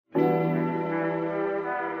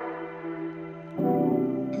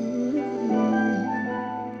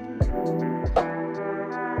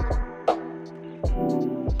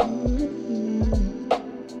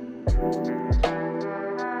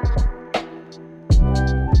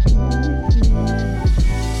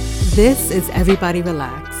This is Everybody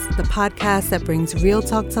Relax, the podcast that brings real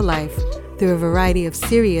talk to life through a variety of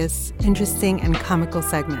serious, interesting, and comical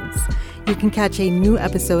segments. You can catch a new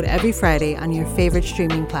episode every Friday on your favorite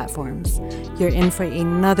streaming platforms. You're in for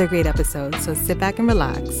another great episode, so sit back and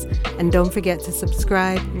relax. And don't forget to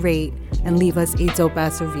subscribe, rate, and leave us a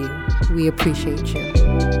dope-ass review. We appreciate you.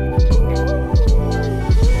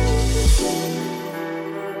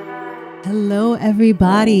 Hello,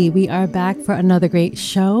 everybody. We are back for another great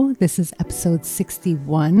show. This is episode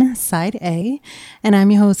 61, Side A. And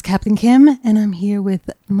I'm your host, Captain Kim, and I'm here with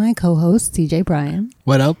my co-host, TJ Bryan.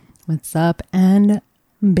 What up? What's up? And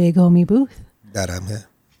Big Homie Booth. That I'm here.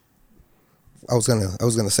 I was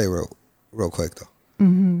gonna say real quick though.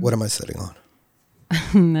 Mm-hmm. What am I sitting on?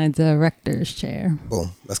 A director's chair.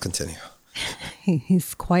 Boom. Let's continue.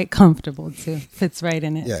 He's quite comfortable too. Fits right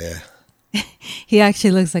in it. Yeah. He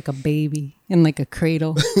actually looks like a baby in like a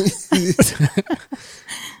cradle.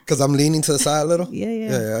 Because I'm leaning to the side a little. Yeah.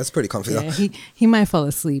 That's pretty comfy. Yeah, he might fall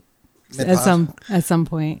asleep at some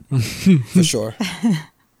point. For sure.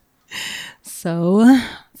 So,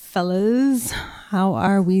 fellas, how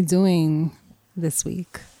are we doing this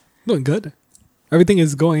week? Doing good. Everything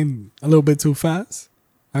is going a little bit too fast.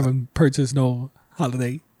 I haven't purchased no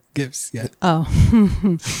holiday gifts yet. Oh.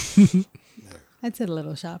 I did a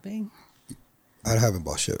little shopping. I haven't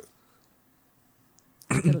bought shit.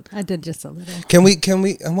 I did just a little. Can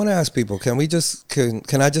we I want to ask people, can I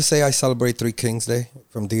just say I celebrate Three Kings Day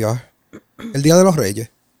from DR? El Día de los Reyes.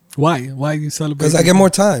 Why? Why you celebrate? Because I get more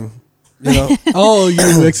time, you know? Oh,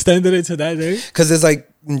 you extended it to that day? Because it's like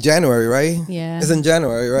in January, right? Yeah. It's in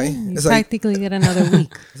January, right? You it's practically get another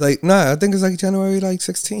week. It's like, I think it's like January like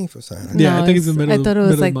 16th or something. Yeah, I think it's the middle. I thought it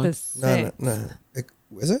was like the the month. 6th. No.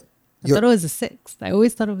 Is it? I thought it was the 6th. I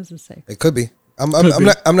always thought it was the 6th. It could be. I'm not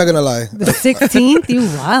gonna lie. The 16th? You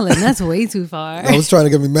wildin'. That's way too far. I was trying to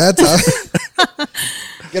get me mad time.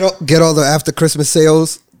 get all the after Christmas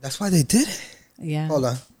sales. That's why they did it. Yeah. Hold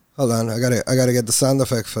on. I gotta get the sound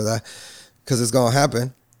effect for that because it's gonna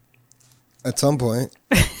happen at some point.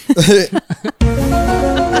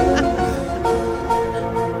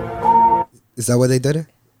 Is that why they did it?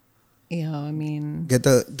 Yeah, I mean, Get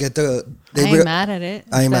the. I ain't mad at it.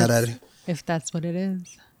 I ain't mad at it. If that's what it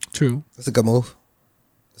is. True. It's a good move.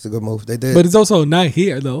 They did. But it's also not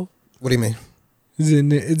here, though. What do you mean?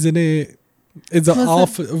 It's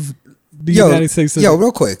off of the United States. Yo,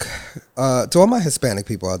 real quick. To all my Hispanic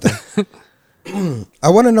people out there. I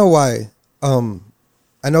want to know why.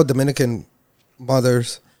 I know Dominican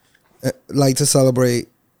mothers like to celebrate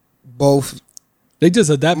both. They just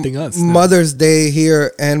adapting us. Now. Mother's Day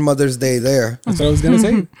here and Mother's Day there. That's what I was going to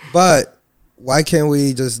say. But why can't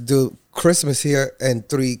we just do Christmas here and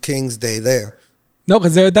Three Kings Day there? No,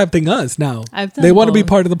 because they're adapting us now. They want to be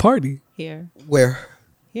part of the party. Here. Where?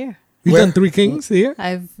 Here. You've done Three Kings here?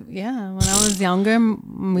 When I was younger,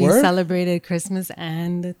 we celebrated Christmas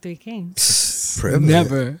and the Three Kings. Privilege.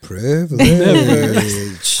 Never. Privilege.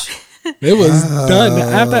 It was done.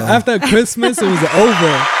 After Christmas, it was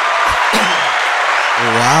over.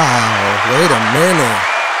 Wow. Wait a minute.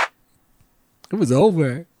 It was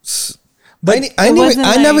over. But I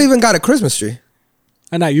never even got a Christmas tree.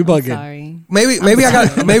 I know you bugging. Sorry. Maybe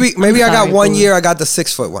I got 1 year. I got the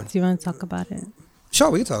 6-foot one. Do you want to talk about it? Sure,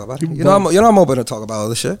 we can talk about it. You know, I'm open to talk about all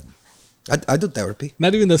this shit. I do therapy.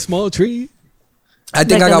 Not even the small tree. I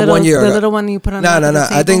think like I got 1 year. The little one you put on. No. The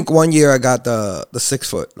I think 1 year I got the 6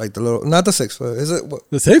 foot, like the little, not the 6 foot. Is it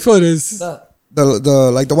the 6 foot is the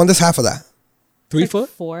like the one that's half of that? 3 foot.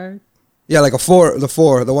 4. Yeah, like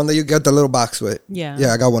the one that you get the little box with. Yeah.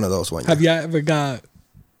 Yeah, I got one of those one. Have you ever got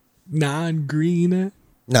non-green?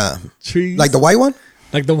 Nah. Trees? Like the white one?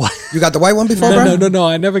 Like the white. You got the white one before, bro? No.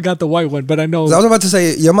 I never got the white one, but I know. I was about to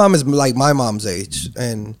say your mom is like my mom's age,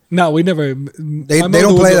 and no, we never. They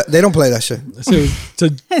don't play that. They don't play that shit. It's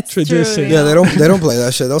a tradition. Yeah, they don't play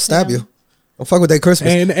that shit. They'll stab you. Don't fuck with their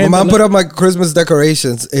Christmas. And my mom put up my Christmas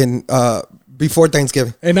decorations in before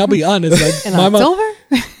Thanksgiving. And I'll be honest, like in October.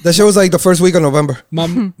 That shit was like the first week of November. My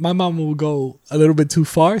mom will go a little bit too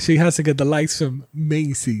far. She has to get the lights from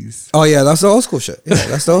Macy's. Oh yeah, that's the old school shit. Yeah,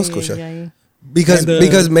 that's the old school shit. Yeah.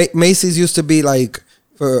 Because Macy's used to be like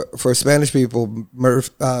for Spanish people,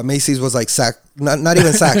 Macy's was like not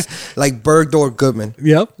even Saks, like Bergdorf Goodman.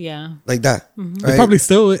 Yep. Yeah. Like that. Mm-hmm. Right? It probably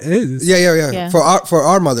still is. Yeah. For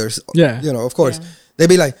our mothers. Yeah. You know, of course. Yeah. They'd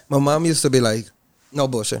be like, my mom used to be like, no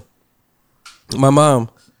bullshit. My mom,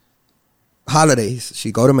 holidays,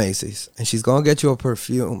 she go to Macy's and she's gonna get you a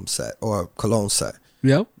perfume set or a cologne set.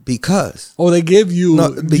 Yep. Because they give you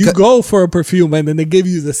you go for a perfume and then they give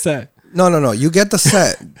you the set. No. You get the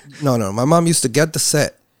set. No. My mom used to get the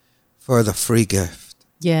set for the free gift.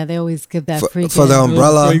 Yeah, they always give that free for the gift.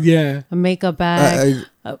 umbrella. Yeah. A makeup bag,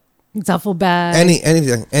 a duffel bag.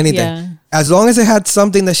 Anything. Yeah. As long as it had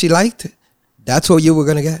something that she liked, that's what you were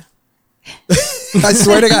gonna get. I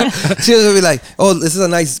swear to God, she was gonna be like, "Oh, this is a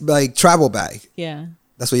nice like travel bag." Yeah.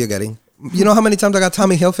 That's what you're getting. You know how many times I got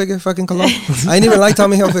Tommy Hilfiger fucking cologne? I ain't even like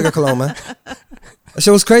Tommy Hilfiger cologne, man. That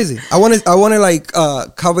shit was crazy. I wanted like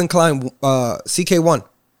Calvin Klein CK1.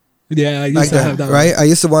 Yeah, I used Like to have that, that. right? I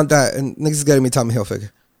used to want that, and niggas is getting me Tommy Hilfiger.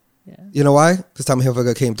 Yeah. You know why? Because Tommy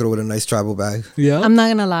Hilfiger came through with a nice travel bag. Yeah. I'm not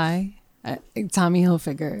gonna lie, Tommy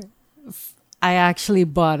Hilfiger. I actually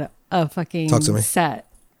bought a fucking Talk to me. set.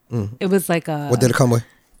 It was like a. What did it come with?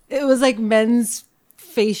 It was like men's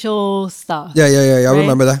facial stuff. Yeah. I Right?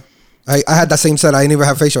 remember that. I had that same set. I didn't even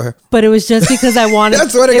have facial hair. But it was just because I wanted. I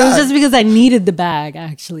swear to it was God. just because I needed the bag.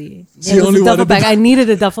 Actually, She it was only a duffel wanted the bag. I needed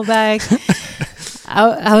a duffel bag.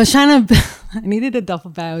 I was trying to. I needed a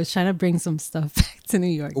duffel bag. I was trying to bring some stuff back to New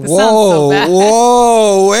York. This sounds so bad.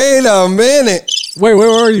 Whoa! Wait a minute. Wait, where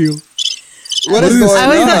were you? What is going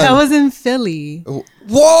I on? was in Philly.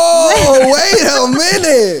 Whoa! Wait a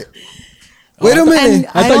minute. Wait a minute. And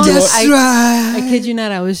I thought you That's were- right. I kid you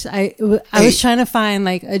not. I was trying to find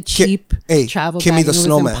like a cheap travel Kimmy bag. the and it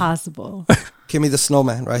Snowman. was impossible. Give me the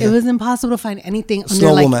snowman right It here. was impossible to find anything under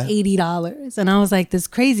Snow like woman. $80, and I was like, "This is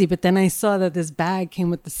crazy." But then I saw that this bag came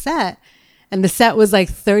with the set, and the set was like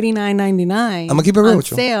 $39.99. I'ma keep it real on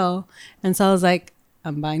with you. sale, and so I was like,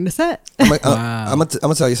 "I'm buying the set." I'm Wow.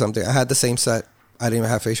 gonna tell you something. I had the same set. I didn't even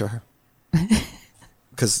have facial hair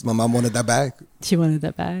because my mom wanted that bag. She wanted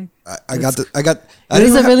that bag. I It was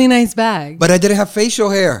didn't a have, really nice bag. but I didn't have facial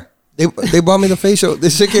hair. They bought me the facial.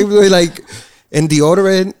 This shit came with like in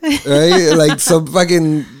deodorant, right? Like some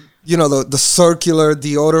fucking, you know, the circular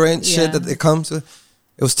deodorant shit Yeah. that it comes with.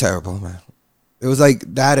 It was terrible, man. It was like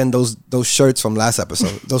that and those shirts from last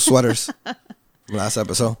episode, those sweaters from last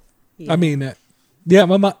episode. I mean, yeah,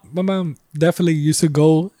 my mom definitely used to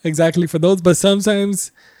go exactly for those, but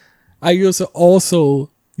sometimes I also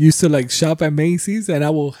used to like shop at Macy's, and I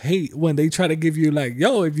will hate when they try to give you like,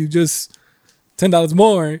 yo, if you just $10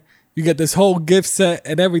 more, you get this whole gift set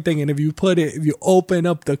and everything, and if you open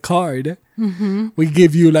up the card, we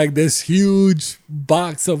give you like this huge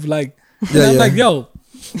box of like, and Yeah, I'm yeah. like, yo.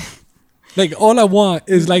 Like all I want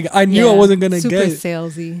is like I knew I Yeah, wasn't gonna super get it.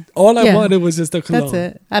 salesy. All I Yeah. wanted was just the cologne.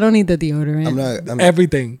 That's it. I don't need the deodorant. I'm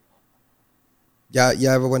Everything. Yeah, you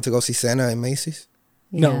ever went to go see Santa in Macy's?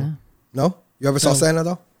 Yeah. No. No, you ever saw No. Santa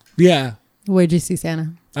though? Yeah, Where'd you see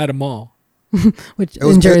Santa? at a mall. Which It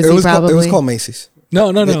was in Jersey, it was probably. Called, it was called Macy's.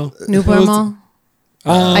 No. Newport It was- Mall.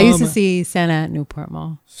 I used to Um, see Santa at Newport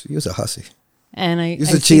Mall, She was a hussy. and I You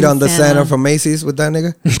used I to cheat seen on the Santa from Macy's with that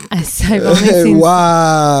nigga. I've only seen.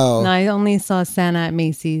 Wow. No, I only saw Santa at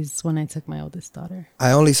Macy's when I took my oldest daughter.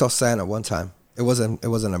 I only saw Santa one time. It wasn't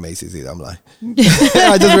a Macy's either. I'm lying.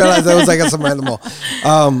 I just realized it was like at some random mall.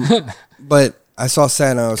 But I saw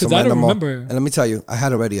Santa at some 'Cause I don't random mall. remember. And let me tell you, I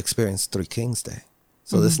had already experienced Three Kings Day.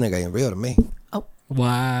 So this nigga ain't real to me.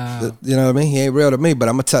 Wow. You know what I mean? He ain't real to me, but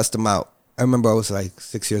I'm going to test him out. I remember I was like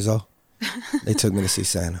 6 years old. They took me to see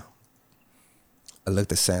Santa. I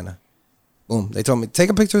looked at Santa. Boom. They told me, take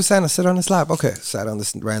a picture of Santa, sit on his lap. Okay. Sat on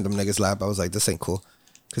this random nigga's lap. I was like, this ain't cool.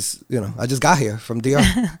 Because, you know, I just got here from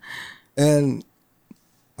DR. And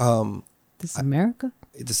This is America.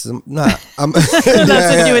 this is not. I'm, That's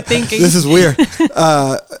what you were thinking. This is weird.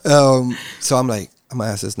 So I'm like, I'm going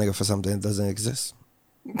to ask this nigga for something that doesn't exist.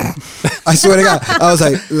 I swear to God. I was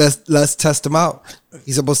like, let's test him out.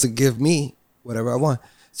 He's supposed to give me whatever I want.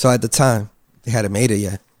 So at the time, they hadn't made it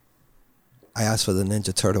yet. I asked for the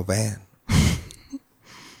Ninja Turtle van.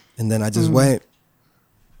 And then I just went.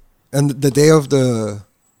 And the day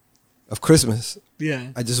of Christmas,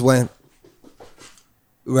 Yeah. I just went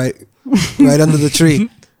right under the tree,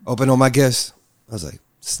 opened all my gifts. I was like,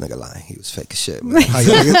 this nigga lying. He was fake as shit, man.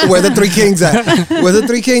 Where the Three Kings at? Where the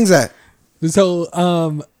Three Kings at?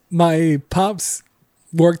 So, my pops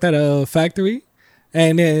worked at a factory,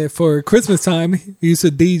 and for Christmas time, he used to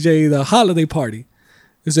DJ the holiday party.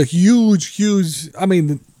 It's a huge. I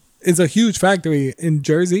mean, it's a huge factory in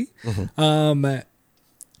Jersey, and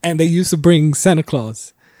they used to bring Santa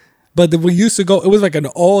Claus, but we used to go. It was like an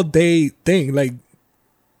all-day thing. Like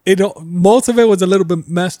most of it was a little bit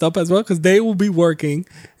messed up as well because they will be working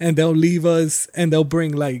and they'll leave us and they'll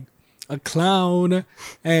bring like a clown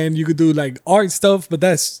and you could do like art stuff, but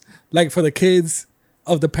that's like for the kids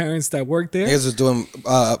of the parents that work there. Niggas was doing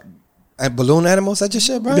balloon animals at your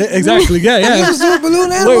shit, bro. Exactly. Yeah. Niggas was doing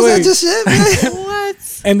balloon animals Wait. at your shit, man.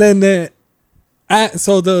 What? And then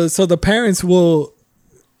so the parents will.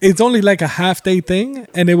 It's only like a half day thing,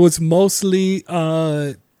 and it was mostly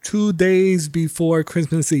 2 days before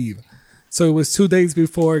Christmas Eve. So it was 2 days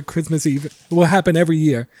before Christmas Eve. It will happen every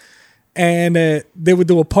year. And they would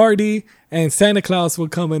do a party, and Santa Claus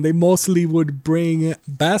would come, and they mostly would bring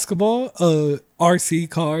basketball, RC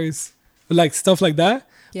cars, like stuff like that.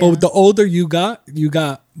 Yeah. But the older you got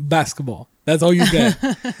basketball. That's all you get.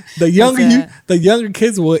 The younger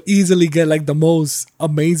kids will easily get like the most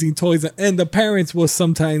amazing toys, and the parents will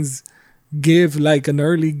sometimes give like an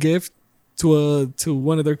early gift to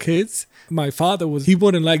one of their kids. My father he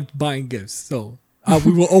wouldn't like buying gifts, so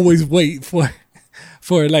we will always wait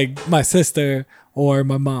for like my sister or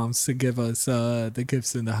my mom's to give us the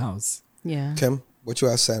gifts in the house. Yeah. Kim, what you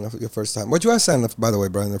asked Santa your first time? What you asked Santa, by the way,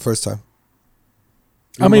 Brian, the first time?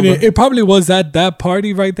 I mean, it probably was at that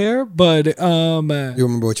party right there, but You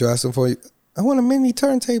remember what you asked him for? I want a mini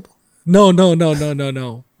turntable. no.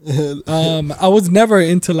 I was never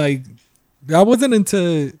into I wasn't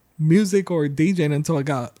into music or DJing until I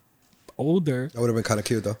got older That would have been kind of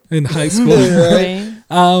cute, though. in high school. Right.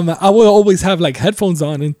 I would always have like headphones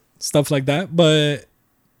on and stuff like that, but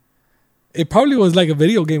it probably was like a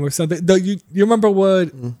video game or something. You remember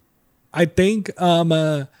what? I think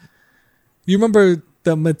you remember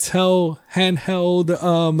the Mattel handheld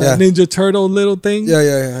Ninja Turtle little thing?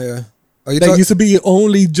 Yeah. Are you That used to be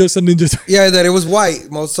only just a Ninja Turtle. Yeah, that it was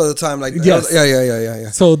white most of the time. Like Yes. Yeah.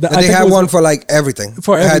 So And I they think had it was- one for like everything.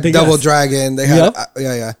 For They everything, had Double yes. Dragon. They had Yep.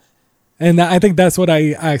 yeah. And I think that's what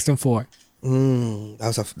I asked him for.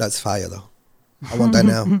 That's fire though. I want that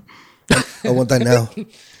now. I want that now.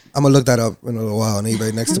 I'm gonna look that up in a little while on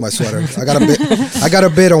eBay next to my sweater. I got a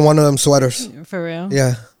bid on one of them sweaters. For real?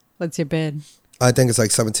 Yeah, What's your bid? I think it's like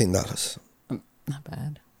 $17. Not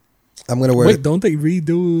bad. I'm gonna wear Wait, it. don't they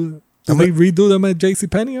redo? Do they redo them at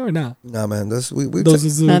JCPenney or not? Nah, man. This we Those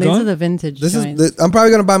is No, these are gone? the vintage This joints. is. I'm probably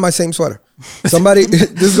gonna buy my same sweater. Somebody, this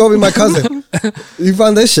is gonna be my cousin. He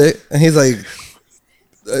found this shit, and he's like,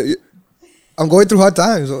 "I'm going through hard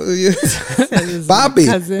times." Papi,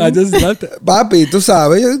 Cousin. I just left it. papi, tú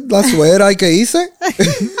sabes la suera que hice.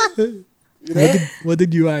 What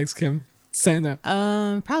did you ask him? Santa.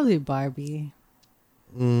 Probably Barbie.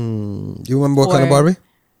 You remember what kind of Or- Barbie?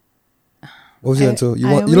 What was you I- into? You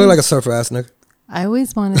I look always- like a surfer ass nigga. I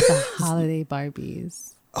always wanted the holiday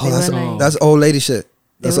Barbies. Oh, They that's were like, that's old lady shit.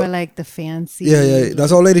 they That's were like the fancy. yeah.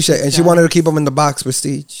 That's old lady shit, and she wanted to keep them in the box,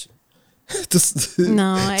 prestige. Just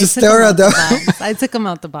No, I just took stare them at out the them. box. I took them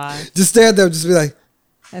out the box. Just stare at them. Just be like,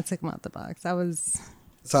 I took them out the box. I was.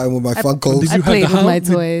 sorry with my I- Funkos. Did I you have played the with my house?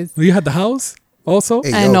 toys. You had the house also?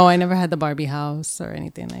 Hey, I yo. know I never had the Barbie house or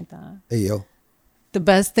anything like that. Hey yo, The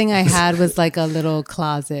best thing I had was like a little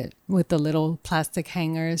closet with the little plastic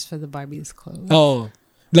hangers for the Barbie's clothes. Oh,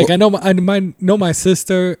 like I know my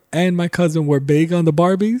sister and my cousin were big on the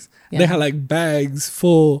Barbies. Yeah. They had like bags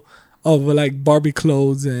full of like Barbie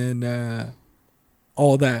clothes and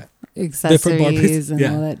all that. Accessories Barbies, and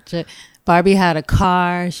yeah. all that shit. Barbie had a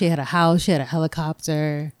car. She had a house. She had a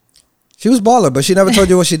helicopter. she was baller, but she never told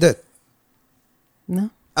you what she did. No.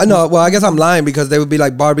 I know. Well, I guess I'm lying because they would be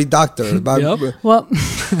like Barbie doctor. Barbie, Yep. Well,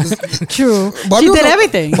 true. Barbie She was did on-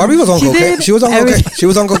 everything. Barbie was on She cocaine. did She was on cocaine. everything. She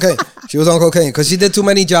was on cocaine. She was on cocaine because she did too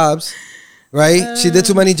many jobs, right? She did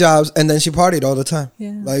too many jobs, and then she partied all the time.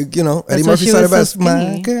 Yeah. Like, you know, Eddie That's why Murphy she said it was so best. My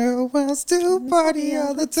skinny. girl wants to party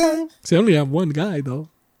all the time. She only have one guy though.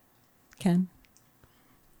 Ken.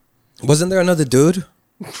 Wasn't there another dude?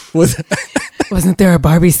 Was Wasn't there a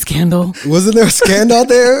Barbie scandal? Wasn't there a scandal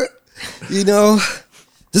there? You know,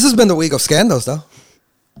 this has been the week of scandals, though.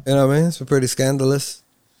 You know what I mean? It's been pretty scandalous.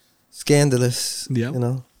 Scandalous. Yeah. You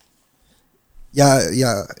know.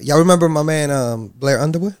 Yeah. Y'all remember my man Blair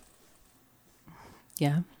Underwood?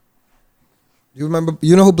 Yeah. You remember?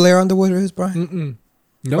 You know who Blair Underwood is, Brian?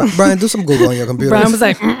 no. Brian, do some Google on your computer. Brian was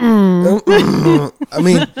like, I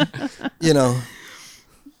mean, you know.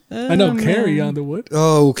 I know Carrie Underwood.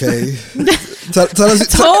 Oh, okay. tell us.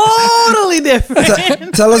 totally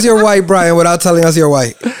different. Tell us you're white, Brian, without telling us you're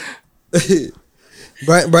white.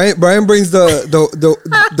 Brian brings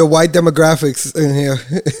the white demographics in here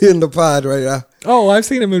in the pod right now. Oh, I've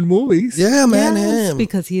seen him in movies. Yeah, man, Yes, him.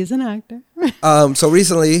 because he is an actor. So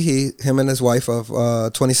recently, him and his wife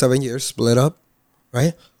of 27 years split up,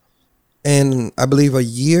 right? And I believe a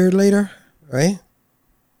year later, right?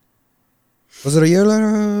 Was it a year later?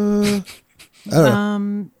 I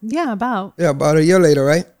don't know. Yeah, about. Yeah, about a year later,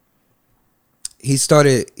 right? He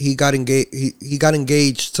got engaged. He got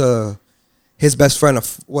engaged to his best friend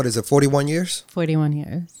of, what is it, 41 years? 41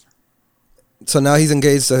 years. So now he's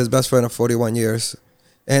engaged to his best friend of 41 years,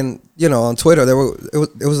 and you know, on Twitter it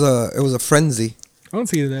was a frenzy. I don't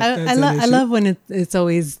see that. I love when it's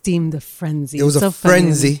always deemed a frenzy. It was It's a so funny.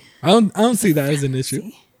 frenzy. I don't see that as an issue.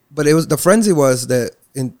 but it was the frenzy was that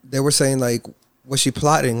they were saying like, was she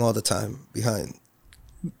plotting all the time behind?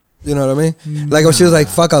 You know what I mean? Like when she was like,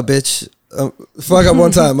 "Fuck up, bitch, fuck up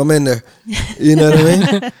one time, I'm in there." You know what I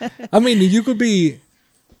mean? I mean, you could be.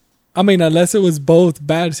 I mean, unless it was both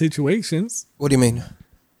bad situations. What do you mean?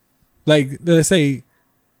 Like, let's say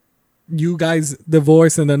you guys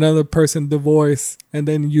divorce and another person divorce, and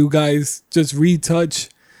then you guys just retouch,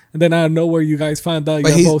 and then out of nowhere you guys find out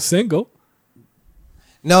But you're both single.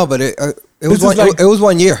 No, but it was one. It was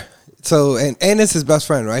 1 year. So and it's his best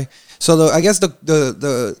friend, right? So I guess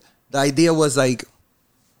the idea was like,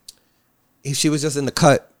 if she was just in the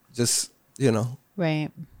cut, just Right.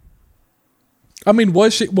 I mean,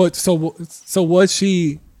 was she what? So was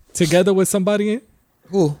she together with somebody?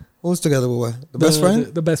 Who was together with what? The best friend?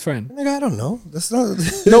 The best friend. Nigga, I don't know. That's not.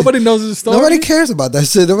 Nobody knows the story. Nobody cares about that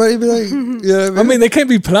shit. Nobody be like, you know what I mean, they can't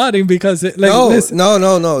be plotting because no.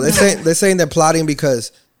 They're saying they're plotting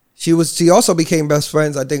because she also became best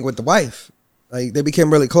friends, I think, with the wife. Like they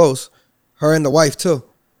became really close. Her and the wife too.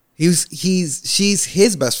 She's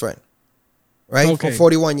his best friend, right? Okay. For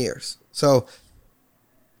 41 years. So,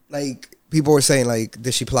 like people were saying, like,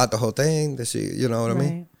 did she plot the whole thing? Did she, you know what I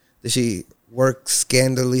mean? Did she work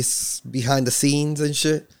scandalous behind the scenes and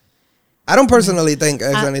shit? I don't personally think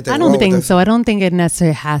there's anything. I don't wrong think with so. I don't think it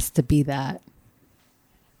necessarily has to be that.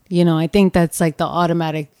 I think that's like the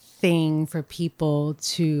automatic thing for people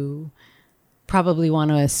to probably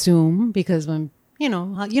want to assume, because when you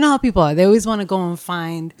know how people are, they always want to go and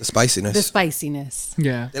find the spiciness.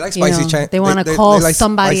 Yeah, They like spicy. They want to call like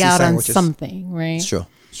somebody spicy out sandwiches. on something, right? It's true.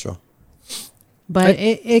 But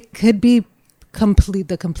it could be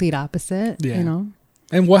the complete opposite. Yeah.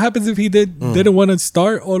 And what happens if he didn't want to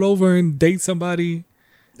start all over and date somebody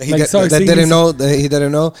That didn't know. He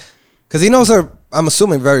didn't know, because he knows her. I'm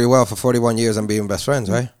assuming very well for 41 years and being best friends,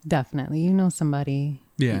 right? Definitely, somebody.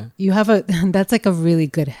 Yeah, You have that's like a really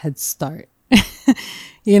good head start.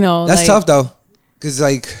 That's tough though, because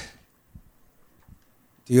like,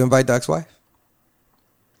 do you invite the ex-wife?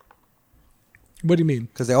 What do you mean?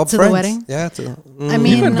 Because they're all To the friends. wedding? Yeah. I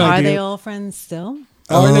mean, Even are by they you. all friends still?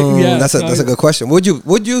 That's a good question. Would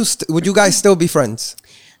you guys still be friends?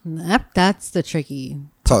 That's the tricky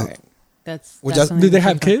Talk. part. That's Do they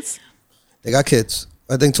have kids? They got kids.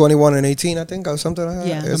 I think 21 and 18. I think or something like that.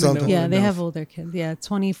 Yeah. Or something. Yeah, they have older kids. Yeah,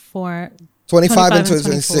 25 25 and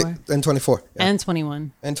 24. Yeah. and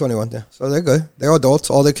 21. And 21. Yeah. So they're good. They're adults.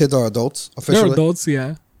 All their kids are adults officially. They're adults,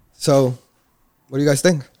 yeah. So, what do you guys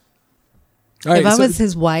think? All right, If I was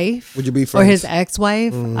his wife, would you be or friends? his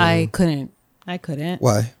ex-wife, I couldn't.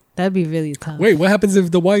 Why? That'd be really tough. wait, what happens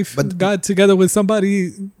if the wife got together with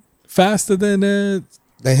somebody faster than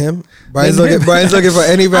Than him? Brian's looking for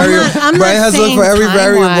any variable. I'm Brian not has looked saying for every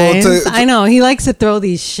variable time-wise. to. I know he likes to throw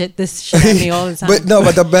this shit at me all the time. But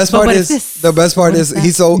the best part is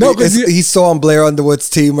he's so on Blair Underwood's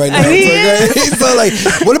team right now. He's so like,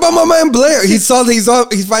 what about my man Blair? He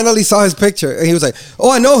finally saw his picture and he was like,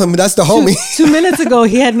 oh, I know him. That's the homie. 2 minutes ago,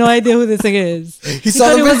 he had no idea who this thing is. He saw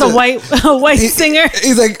thought the it was picture. a white singer.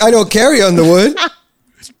 He's like, I know Carrie Underwood.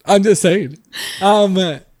 I'm just saying.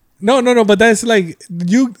 No, but that's like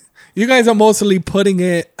you guys are mostly putting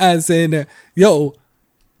it as in, you're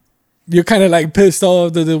kind of like pissed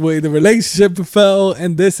off the way the relationship fell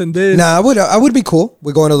and this and this. Nah, I would be cool.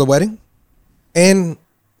 We're going to the wedding, and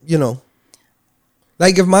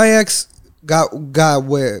like if my ex got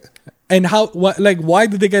with. And why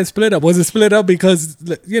did they get split up? Was it split up because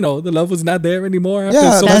the love was not there anymore? After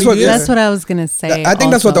Yeah, so that's many years? That's what I was gonna say. I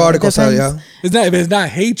think that's what the also. article said. Depends. Yeah, It's not. If it's not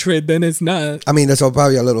hatred, then it's not. I mean, there's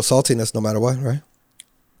probably a little saltiness no matter what, right?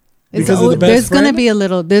 Because of the best there's gonna friend?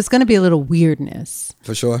 be a little weirdness.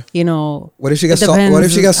 For sure. What if she gets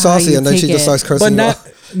saucy and then she just starts cursing? But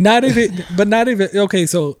not if it. Okay,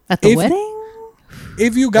 so At the wedding.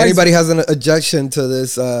 if you guys Anybody has an objection to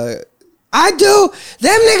this? I do.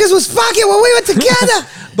 Them niggas was fucking when we were together.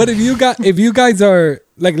 But if you guys are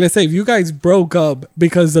like, let's say if you guys broke up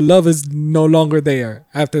because the love is no longer there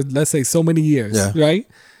after, let's say, so many years, Yeah. right?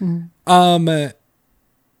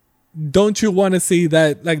 Don't you want to see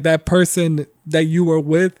that, like, that person that you were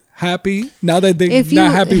with happy now that they're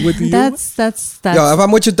not happy with you? That's Yo, if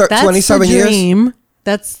I'm with you 27 the years, dream.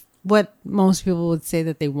 That's what most people would say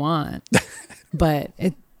that they want, but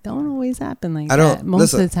it don't always happen like that.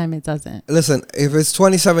 Most of the time, it doesn't. Listen, if it's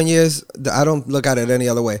 27 years, I don't look at it any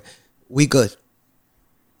other way. We good.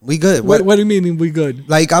 We good. What do you mean we good?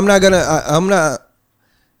 Like, I'm not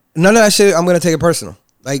none of that shit, I'm going to take it personal.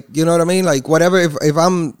 Like, you know what I mean? Like, whatever, if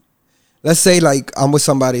I'm, let's say, like, I'm with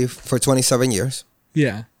somebody for 27 years.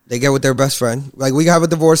 Yeah. They get with their best friend. Like, we have a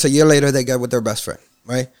divorce, a year later, they get with their best friend,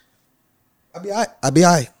 right? I'll be all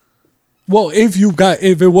right. Well, if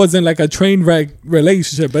it wasn't like a train wreck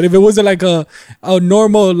relationship, but if it wasn't like a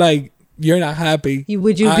normal, like, you're not happy.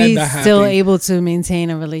 Would you I'm be not still happy. able to maintain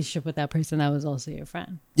a relationship with that person that was also your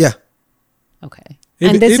friend? Yeah. Okay.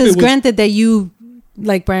 If- And this if it is was- granted that you,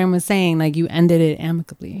 like Brian was saying, like you ended it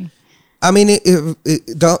amicably. I mean,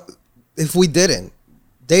 if we didn't,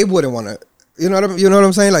 they wouldn't want to. You know what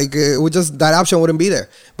I'm saying? Like, it would just, that option wouldn't be there.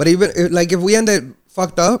 But even like if we ended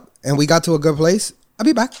fucked up and we got to a good place, I'd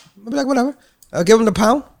be back. I'd be like, whatever. I'll give him the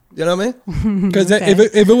pound. You know what I mean? Because Okay.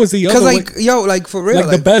 if it was the other, Because like, yo, like for real,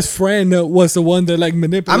 like the best friend was the one that like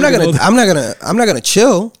manipulated. I'm not gonna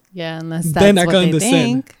chill. Yeah, unless that's Then I what can they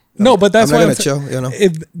understand. think. No, but that's I'm why not I'm gonna chill, you know?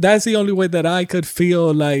 If that's the only way that I could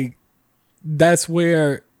feel like that's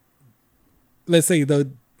where, let's say the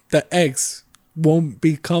ex won't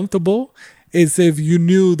be comfortable, is if you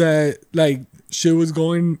knew that like shit was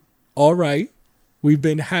going all right. We've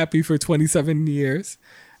been happy for 27 years.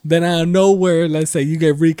 Then out of nowhere, let's say you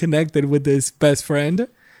get reconnected with this best friend,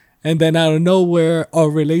 and then out of nowhere, our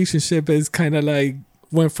relationship is kind of like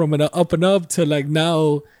went from an up and up to like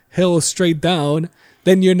now hill straight down.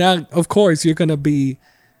 Then you're not, of course, you're gonna be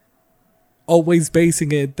always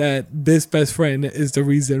basing it that this best friend is the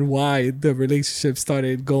reason why the relationship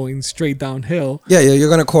started going straight downhill. Yeah, you're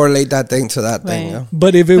gonna correlate that thing to that thing. Right. Yeah.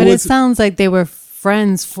 But if it But it was, sounds like they were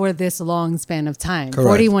friends for this long span of time. Correct.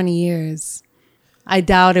 41 years. I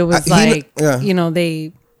doubt it was He- yeah.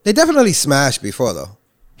 they... They definitely smashed before though.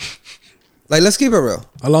 Like, let's keep it real.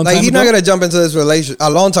 A long like time he's not ago? gonna jump into this relationship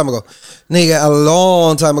a long time ago, nigga. A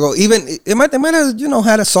long time ago. Even they might have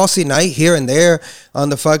had a saucy night here and there on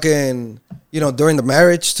the fucking during the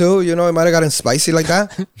marriage too. It might have gotten spicy like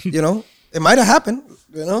that. It might have happened.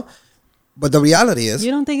 But the reality is,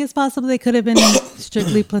 You don't think it's possible they could have been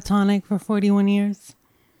strictly platonic for 41 years?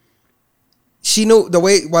 she knew the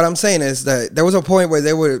way. What I'm saying is that there was a point where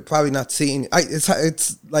they were probably not seeing.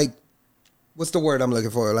 It's like, what's the word I'm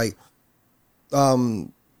looking for? Like,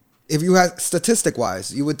 if you had statistic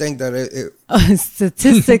wise, you would think that it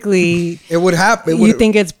Statistically, it would happen. you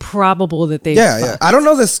think it's probable that they... Yeah, yeah. I don't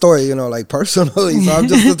know this story, like personally. So I'm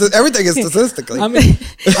just everything is statistically. I mean,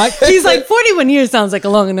 He's like, 41 years sounds like a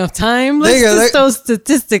long enough time. Let's Nigga, just throw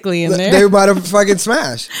statistically in there. They might have fucking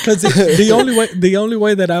smashed. because the only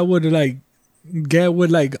way that I would like get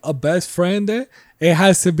with like a best friend, it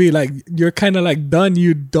has to be like you're kind of like done.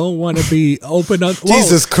 You don't want to be open up. Whoa.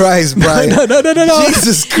 Jesus Christ, Brian. No.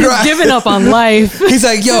 Jesus Christ. Giving up on life. He's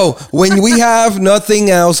like, yo, when we have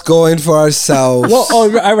nothing else going for ourselves. Well,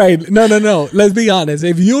 all right. No. Let's be honest.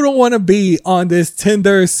 If you don't want to be on this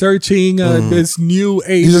Tinder searching this new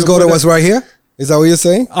age, You just go to what's right here? Is that what you're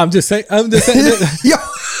saying? I'm just saying. that Yo.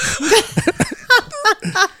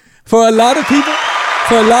 for a lot of people,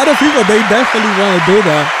 they definitely want to do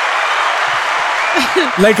that.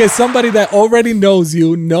 Like it's somebody that already knows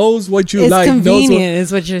you, knows what you It's like, convenient,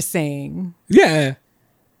 is what you're saying. Yeah.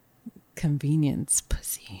 Convenience,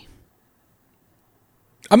 pussy.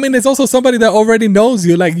 I mean, it's also somebody that already knows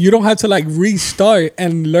you. Like, you don't have to like restart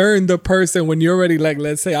and learn the person when you're already like,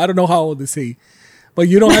 let's say, I don't know how old is he, but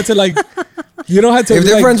you don't have to like, you don't have to. If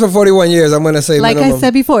they're like, friends for 41 years, I'm gonna say Like minimum. I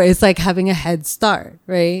said before, it's like having a head start,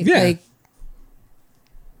 right? Yeah. Like,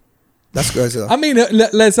 That's good. So. I mean,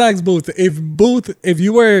 let's ask Booth. If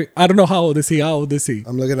you were, I don't know how old is he? How old is he?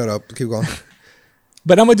 I'm looking it up. Keep going.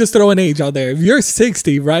 But I'm gonna just throw an age out there. If you're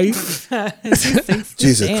 60, right?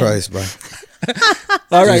 Jesus Damn. Christ, bro.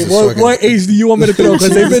 All right. Jesus What, fucking- what age do you want me to throw?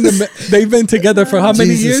 Because they've been together for how many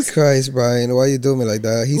Jesus years? Christ, Brian. Why you doing me like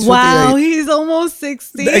that? He's 58. wow, he's almost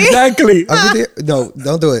 60. Exactly. I'm 58. No,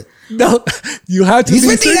 don't do it. No, you have to. He's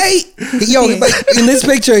be 58. Yo, but in this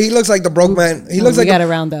picture, he looks like the broke man. He looks we like gotta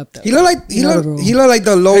round up though. he look like he You know look the rule. he look like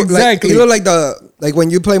the low Exactly. like he look like the like when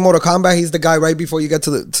you play Mortal Kombat, he's the guy right before you get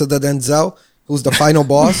to the Denzel, who's the final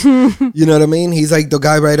boss. You know what I mean? He's like the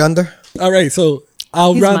guy right under. All right, so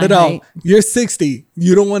I'll He's round my it out. height. You're 60.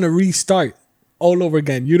 You don't want to restart all over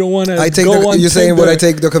again. You don't want to. I take go the, on you're saying would I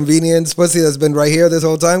Tinder. take the convenience pussy that's been right here this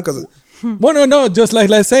whole time? Because Well, no. Just like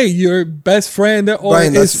let's say your best friend or Brian,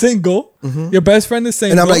 is that's- single. Your best friend is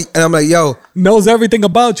single. and I'm like, yo, knows everything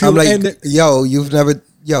about you. I'm like, and yo, you've never,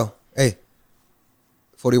 yo, hey,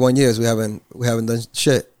 41 years we haven't done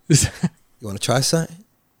shit. You want to try something?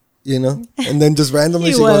 And then just randomly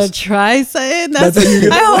You she want goes, to try something? That's how you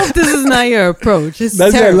get- I hope this is not your approach. It's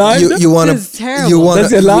That's your terrible. line? you want This is to, terrible. you want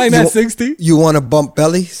That's your line at 60? You want to bump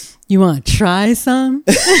bellies? You want to try some?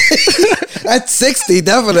 At 60,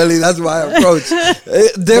 definitely. That's my approach.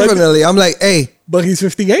 Definitely. I'm like, hey, but he's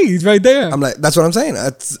 58. He's right there. I'm like, that's what I'm saying.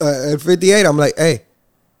 At 58, I'm like, hey,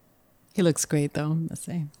 He looks great though. Let's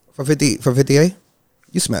say. for 58,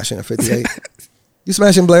 you smashing at 58. You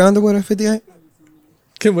smashing Blair Underwood at 58?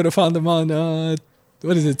 Kim would have found him on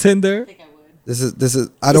what is it, Tinder? This is.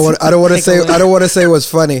 I don't want to say what's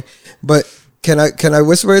funny, but can I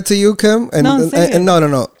whisper it to you, Kim? No, say it.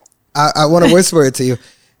 No. I want to whisper it to you,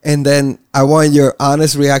 and then I want your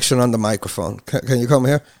honest reaction on the microphone. Can you come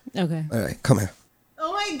here? Okay. All right, come here.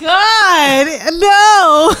 Oh my God!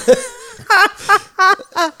 No.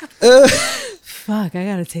 Fuck! I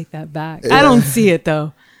gotta take that back. I don't see it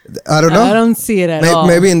though. I don't know. I don't see it at all.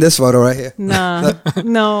 Maybe in this photo right here. Nah,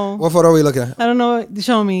 no. What photo are we looking at? I don't know.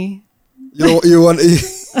 Show me. You want? I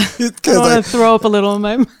want to throw up a little in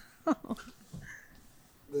my mouth.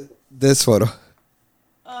 This photo.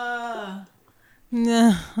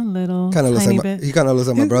 Nah, a little. Kind of looks tiny like bit. he kind of looks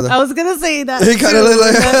like my brother. I was gonna say that. He kind of looks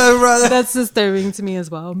like my brother. That's disturbing to me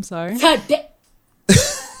as well. I'm sorry.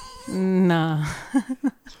 Nah.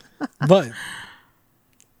 But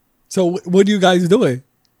so what are you guys doing?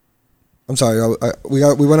 I'm sorry. We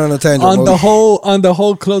went on a tangent. On the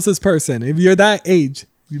whole closest person. If you're that age,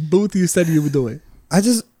 Booth, you said you would do it.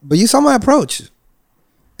 But you saw my approach.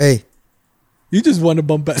 Hey, you just want to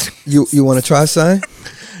bump back. You want to try something?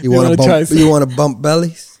 You want to bump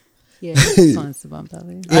bellies? Yeah, he wants to bump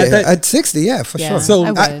belly. Yeah, at 60, yeah, for sure. So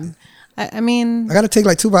I would. I mean, I gotta take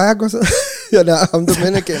like 2 Viagra's. I'm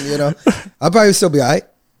Dominican, I'll probably still be alright.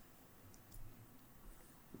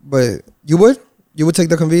 But you would take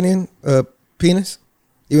the convenient penis,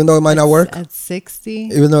 even though it might not work. At 60,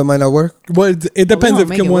 even though it might not work. Well, it depends if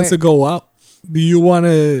Kim wants to go out. Do you want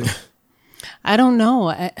to? I don't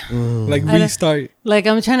know. Restart. Like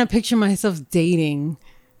I'm trying to picture myself dating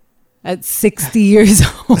at 60 years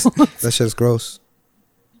old. That shit's gross.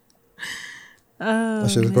 That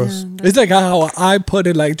shit is gross. It's like how I put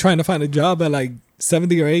it, like trying to find a job at like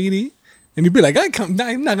 70 or 80. And you'd be like,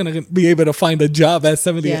 I'm not going to be able to find a job at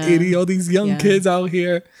 70 or 80. All these young kids out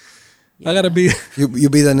here. I got to be. You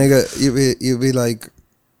be the nigga. You be like,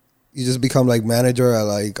 you just become like manager at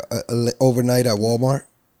like overnight at Walmart.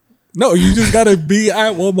 No, you just got to be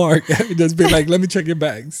at Walmart. Just be like, let me check your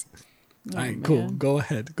bags. All right, cool. Go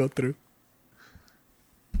ahead. Go through.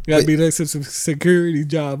 You got to be like some security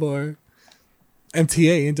job or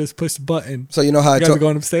MTA and just push the button. So you know how you guys are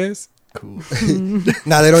going upstairs? Cool.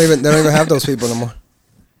 Nah, they don't even have those people no more.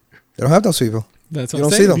 They don't have those people. That's what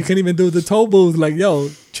I'm saying. You can't even do the toll booth. Like, yo,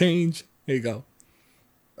 change. Here you go.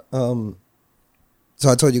 So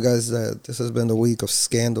I told you guys that this has been the week of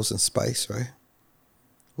scandals and spice, right?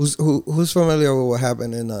 Who's familiar with what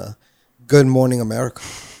happened in Good Morning America?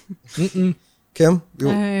 Kim,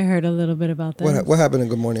 I heard a little bit about that. What happened in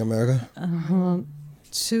Good Morning America?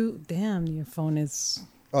 Damn, your phone is.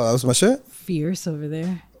 Oh, that was my shit. Fierce over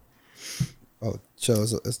there. Oh, chill.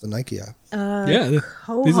 It's the Nike app.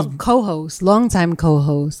 Co-hosts, longtime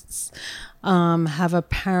co-hosts, have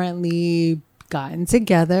apparently gotten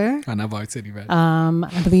together. On Varsity, right?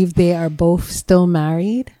 I believe they are both still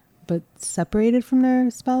married, but separated from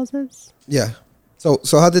their spouses. Yeah. So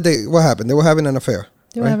what happened? They were having an affair.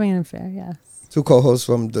 They were having an affair, yes. 2 co-hosts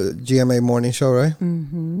from the GMA morning show, right?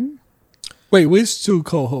 Mm-hmm. Wait, which 2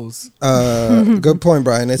 co-hosts? Good point,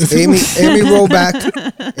 Brian. It's Amy Roback,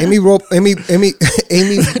 Amy Roback,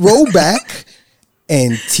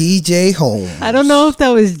 and TJ Holmes. I don't know if that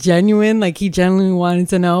was genuine, like he genuinely wanted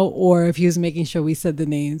to know, or if he was making sure we said the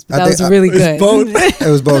names. But that was really good. Both. It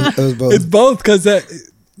was both. It's both because there's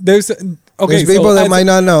people that might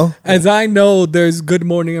not know. As I know, there's Good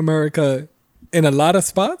Morning America in a lot of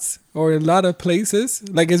spots or in a lot of places.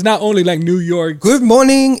 Like it's not only like New York. Good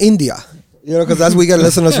Morning India. Because we get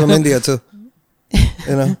listeners from India too.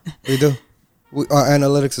 We do. Our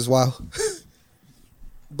analytics is wild.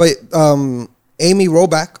 But Amy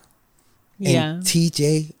Roback and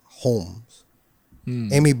TJ Holmes.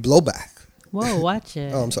 Amy Blowback. Whoa, watch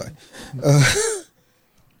it. Oh, I'm sorry.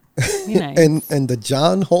 Nice. And the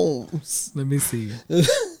John Holmes. Let me see.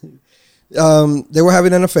 They were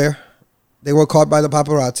having an affair. They were caught by the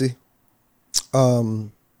paparazzi.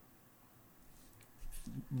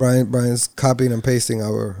 Brian's copying and pasting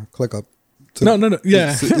our ClickUp. No.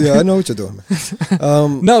 Yeah. Yeah, I know what you're doing, man.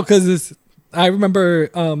 No, because I remember,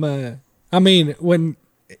 when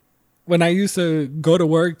I used to go to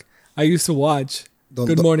work, I used to watch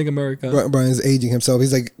Good Morning America. Brian's aging himself.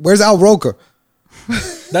 He's like, where's Al Roker?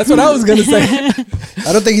 That's what I was going to say.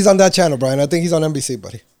 I don't think he's on that channel, Brian. I think he's on NBC,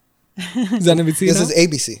 buddy. He's on NBC This is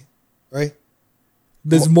ABC, right?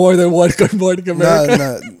 There's more than one Good Morning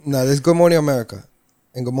America. No. There's Good Morning America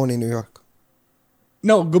and Good Morning New York.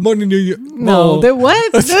 No, Good Morning New York. No,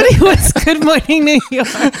 what? What's Good Morning New York?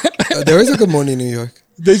 There is a Good Morning New York.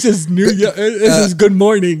 This is New York. This is Good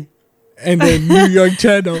Morning, and then New York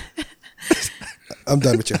channel. I'm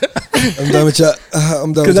done with you. I'm done with y'all.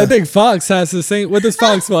 I'm done Because with I y'all. think Fox has the same. What does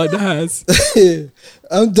Fox one has?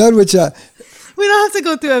 I'm done with y'all. We don't have to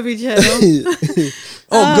go through every channel.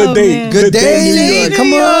 Oh, Good Day. man. Good day, New New York. York.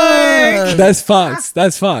 Come on. That's Fox.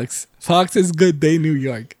 That's Fox. Fox is Good Day New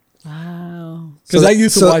York. Wow. Because I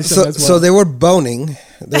used to watch them as well. So they were boning.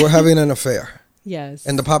 They were having an affair. Yes.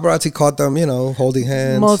 And the paparazzi caught them, holding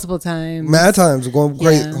hands. multiple times. Mad times, going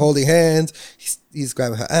great, Yeah. holding hands. He's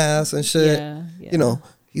grabbing her ass and shit. Yeah, yeah.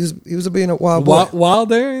 He was being a wild boy. While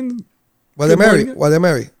they're in. While they're Good married. morning. While they're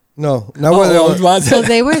married. No, not while Oh, I was they're. about to So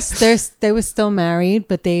say- they were still married,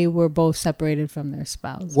 but they were both separated from their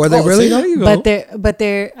spouse. Were they Oh, really? see, there you go. But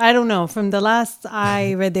they're I don't know. From the last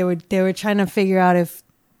I read, they were trying to figure out if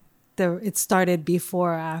it started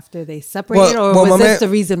before or after they separated, or well, was my this man- the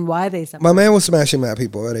reason why they separated? My man was smashing mad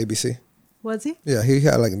people at ABC. Was he? Yeah, he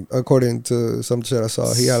had like, according to some shit I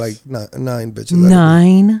saw, he had like nine bitches. at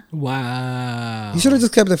Nine. Wow. He should have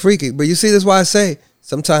just kept it freaky. But you see, this is why I say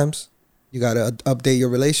sometimes you gotta update your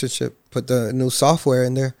relationship. Put the new software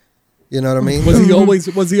in there. You know what I mean? Was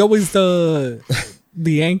he always the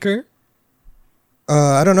anchor?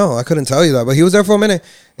 I don't know. I couldn't tell you that, but he was there for a minute.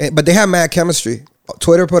 But they had mad chemistry.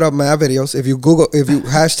 Twitter put up mad videos. If you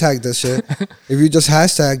hashtag this shit, if you just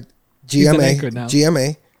hashtag He's an anchor now.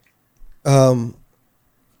 GMA,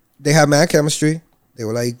 they had mad chemistry. They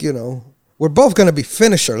were like, we're both gonna be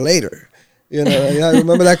finisher later. Yeah,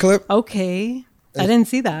 remember that clip? Okay, I didn't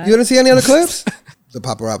see that. You didn't see any other clips? The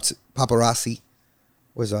paparazzi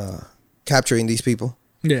was capturing these people,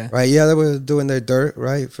 Yeah. right? Yeah, they were doing their dirt,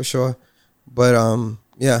 right, for sure. But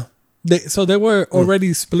yeah, So they were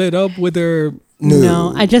already split up with their.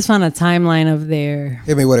 No, I just found a timeline of their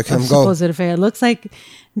hit me with a Kim Go. supposed affair. It looks like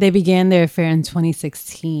they began their affair in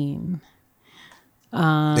 2016.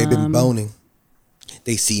 They've been boning.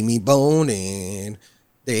 They see me boning.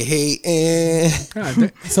 They hating.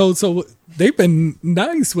 God, so they've been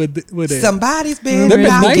nice with it. Somebody's been They've been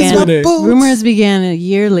Rumors nice began- with it. Rumors began a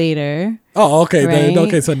year later, Oh, okay. Right?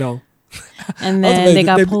 Okay, so no. and I was then amazed they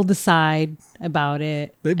got they- pulled aside about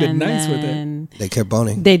it. They've been and nice with it. then They kept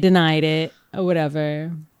boning. They denied it or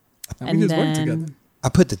whatever. And we just work together. I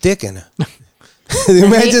put the dick in her.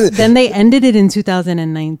 Imagine it. Then they ended it in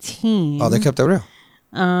 2019. Oh, they kept it real.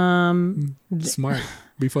 Smart.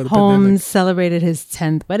 Before the Holmes pandemic. celebrated his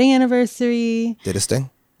 10th wedding anniversary. Did his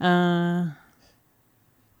thing. Uh,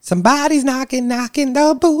 Somebody's knocking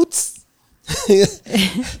the boots.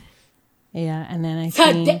 yeah, and then I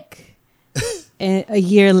think a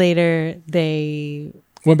year later they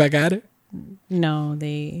Went back at it.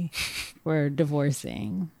 they were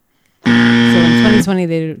divorcing. So in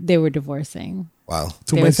 2020 they were divorcing. Wow.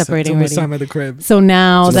 They were separating too much already. time at the crib. So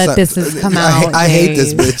now So that that's this not- has come out, I hate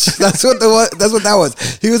this they- bitch. That's what that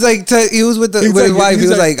was. He was like, he was with his like- wife. He he's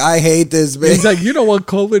was like- like, I hate this bitch. He's like, you know what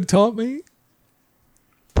COVID taught me?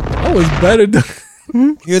 I was better.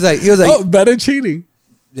 He was like, Better cheating.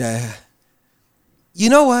 yeah. You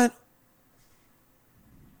know what?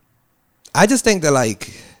 I just think that like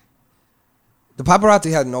the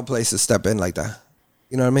paparazzi had no place to step in like that.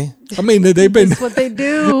 You know what I mean? I mean, they've been. That's what they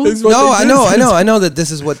do. this is what No, they I do. know that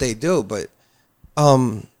this is what they do, but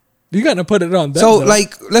You gotta put it on them. so though.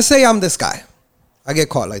 like let's say I'm this guy. I get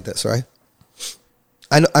caught like this, right?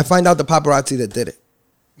 I find out the paparazzi that did it.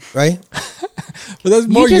 Right? but that's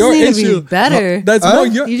more just your need to issue. be better. That's Huh? more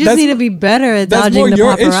your. You just that's, need to be better at that's dodging more the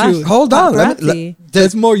your paparazzi. issue. Hold on. Paparazzi.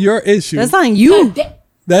 That's more your issue. That's not you.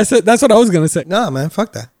 That's it. That's what I was gonna say. Nah, man,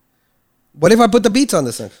 fuck that. What if I put the beats on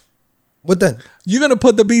this thing? What then? You're gonna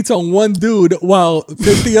put the beats on one dude while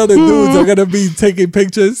 50 other dudes are gonna be taking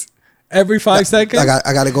pictures every 5 seconds. I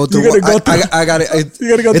got to go through. You gotta go through- I got to. You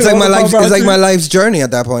gotta go It's through like my all the life. It's like paparazzi. my life's journey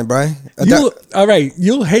at that point, Brian. All right.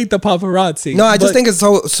 You'll hate the paparazzi. No, I just but think it's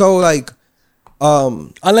so like.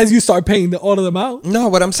 unless you start paying all of them out. No,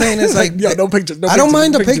 what I'm saying is like, Yo, no pictures, no I don't pictures,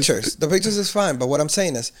 mind no the pictures. pictures. The pictures is fine, but what I'm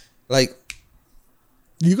saying is like,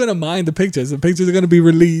 You're gonna mind the pictures. The pictures are gonna be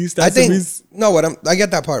released. I That's the think reason- no, I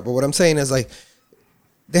get that part, but what I'm saying is like,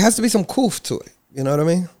 there has to be some coof to it. You know what I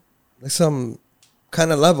mean? Like some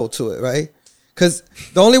kind of level to it, right? Because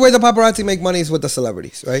the only way the paparazzi make money is with the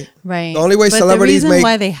celebrities, right? Right. The only way but celebrities the reason make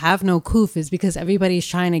why they have no coof is because everybody's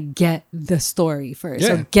trying to get the story first,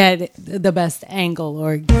 Yeah. or get the best angle,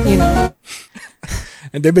 or and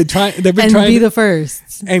and they've been trying. They've been be trying. the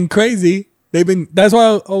first. and crazy. They've been. That's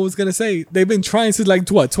why I was gonna say they've been trying since like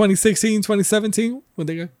what 2016, 2017 when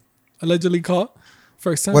they got allegedly caught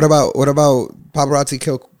first time. What about paparazzi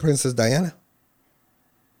kill Princess Diana?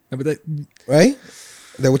 Yeah, but Right?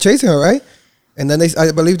 They were chasing her, right? And then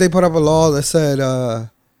I believe they put up a law that said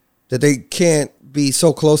that they can't be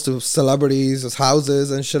so close to celebrities'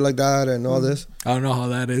 houses and shit like that and all this. I don't know how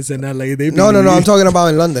that is in LA. They be, No, I'm talking about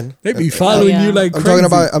in London. They be following you like I'm crazy.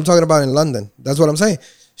 talking about in London. That's what I'm saying.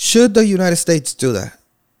 Should the United States do that?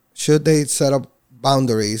 Should they set up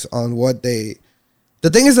boundaries on what they? The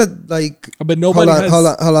thing is that like, But nobody hold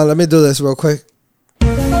on. Let me do this real quick.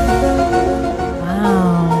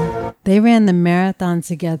 Wow. They ran the marathon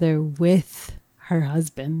together with her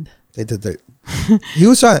husband. They did that. He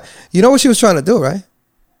was trying. You know what she was trying to do, right?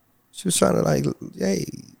 She was trying to like, hey,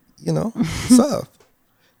 you know, what's up?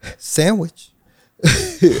 Sandwich.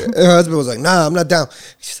 Her husband was like, nah, I'm not down.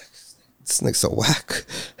 She's like, this nigga's so whack.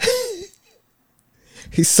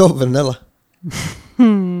 He's so vanilla.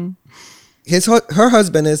 Her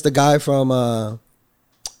husband is the guy from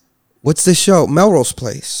what's this show? Melrose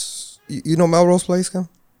Place. You know Melrose Place, Kim?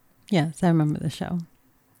 Yes, I remember the show.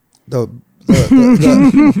 The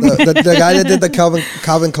guy that did the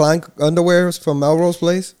Calvin Klein underwears from Melrose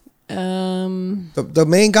Place. The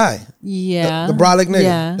main guy. Yeah. The brolic nigga.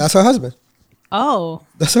 Yeah. That's her husband. Oh.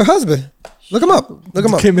 That's her husband. Look him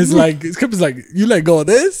up. Kim is like, you let go of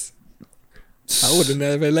this? I would have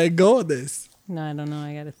never let go of this. No, I don't know.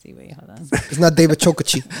 I gotta see. Wait, hold on. It's not David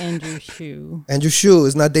Chokachi. Andrew Shue. Andrew Shue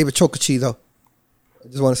is not David Chokachi though. I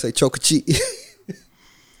just want to say Chokachi.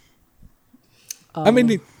 Oh. I mean,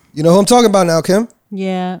 You know who I'm talking about now, Kim?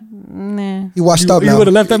 Yeah. Nah. He washed up you now. would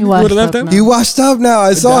have left him. He You would have washed left up him. now. He washed up now.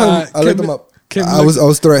 I saw him. I looked Kim- him up. Kim I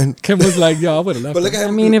was threatened. Kim was like, yo, I would have left But look him. at him.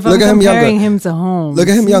 I mean, if look I'm at him comparing younger. him to Holmes. Look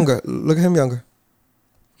at him younger. Look at him younger.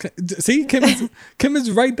 See, Kim is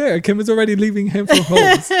right there. Kim is already leaving him for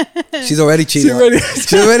Holmes. She's already cheating.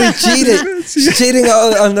 She already cheated. She's cheating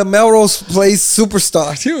on the Melrose Place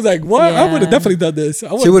superstar. She was like, what? I would have Yeah. definitely done this.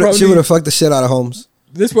 She would have fucked the shit out of Holmes.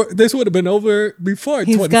 This would have been over before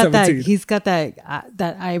He's got 2017. He's got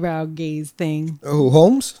that eyebrow gaze thing. Who,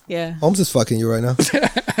 Holmes? Yeah. Holmes is fucking you right now.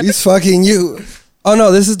 He's fucking you. Oh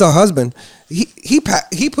no, this is the husband. He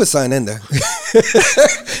put sign in there.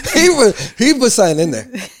 he put sign in there.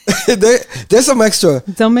 There's some extra.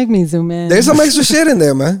 Don't make me zoom in. There's some extra shit in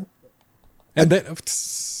there, man. And then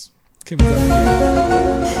Kim is up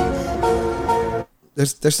here.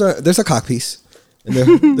 There's a cock piece. In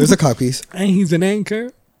there. There's a cock piece. And he's an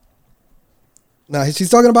anchor. Nah, she's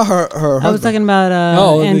talking about her husband. I was talking about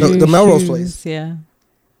Andrew the Melrose Shoes, Place. Yeah.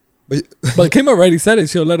 But Kim already said it.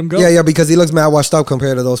 She'll let him go. Yeah, because he looks mad washed up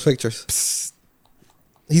compared to those pictures.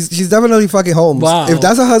 She's definitely fucking Holmes. Wow. If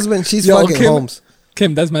that's a husband, she's fucking Holmes.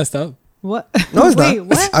 Kim, that's messed up. What? No, it's Wait,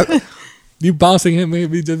 not. what? You bouncing him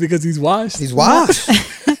maybe just because he's washed? He's washed.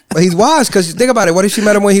 But he's washed because think about it. What if she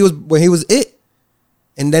met him when he was it?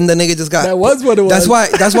 And then the nigga just got. That was what it was.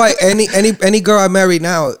 That's why any girl I marry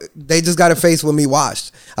now, they just got a face with me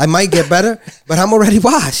washed. I might get better, but I'm already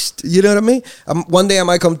washed. You know what I mean? One day I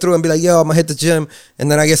might come through and be like, yo, I'm gonna hit the gym,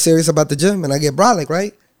 and then I get serious about the gym and I get brolic,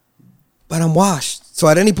 right? But I'm washed. So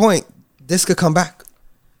at any point, this could come back.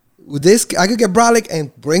 With this, I could get brolic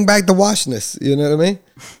and bring back the washness. You know what I mean?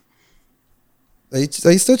 Are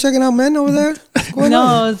you still checking out men over there? What's going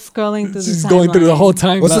on? No, it's scrolling through She's the going through the timeline. whole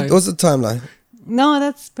timeline. What's the timeline? No,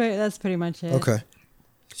 that's pretty much it. Okay.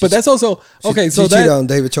 But that's also okay. She So cheated that on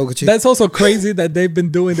David Chokachi. that's also crazy that they've been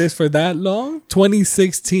doing this for that long.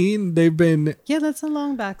 2016, they've been. Yeah, that's a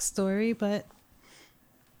long backstory, but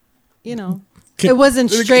you know, Can- it wasn't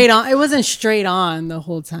straight on. It wasn't straight on the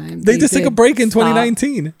whole time. They just took a did break in stop.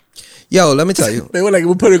 2019. Yo, let me tell you. They were like,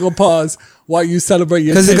 "We'll put it on pause while you celebrate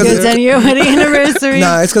your 'Cause it- 10th it- Your 10-year wedding anniversary.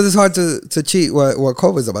 Nah, it's because it's hard to cheat what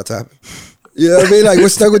COVID's about to happen. You know what I mean? Like, we're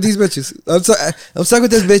stuck with these bitches. I'm stuck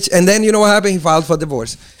with this bitch. And then you know what happened? He filed for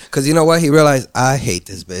divorce. Because you know what? He realized, I hate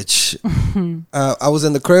this bitch. I was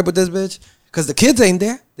in the crib with this bitch. Because the kids ain't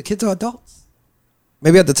there. The kids are adults.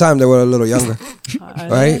 Maybe at the time they were a little younger. Are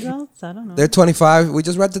Right? they adults? I don't know. They're 25. We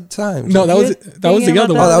just read the Times. No, that was the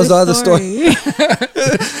other Oh, one. that was the other story.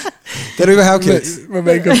 They don't even have kids. We're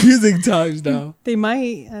making confusing times now. They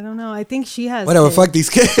might. I don't know. I think she has. Whatever, kids. fuck these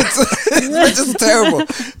kids. It's just terrible.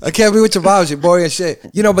 I can't be with your moms. You're boring as shit.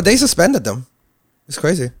 You know, but they suspended them. It's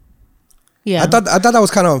crazy. Yeah. I thought that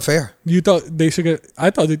was kind of unfair. You thought they should get? I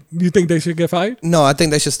thought you think they should get fired? No, I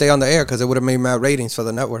think they should stay on the air because it would have made mad ratings for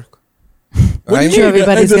the network. What do you Right? mean?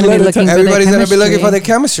 everybody's And just gonna let be it looking ta- for their Everybody's gonna be looking chemistry. for their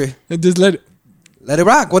chemistry. and just let it. Let it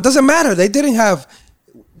rock. What doesn't matter? They didn't have.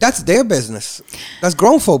 That's their business. That's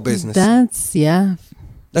grown folk business.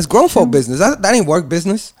 That's grown folk business. That ain't work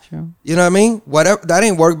business. True. You know what I mean? Whatever. That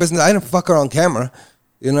ain't work business. I didn't fuck her on camera.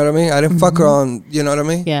 You know what I mean? I didn't fuck her on. You know what I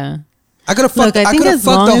mean? Yeah. I could have fucked. Look, I I think could have as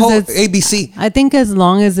fucked the long whole as it's- ABC. I think as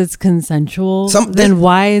long as it's consensual, Some- then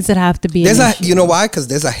why does it have to be? There's an a, issue? you know why? Because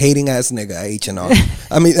there's a hating ass nigga at H&R.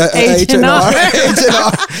 I mean, H&R.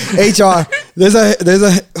 HR. There's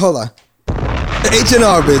a, hold on.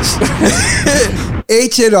 H&R, bitch.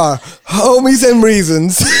 H&R. Homies and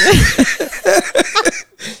reasons.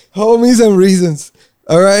 Homies and reasons.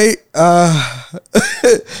 All right.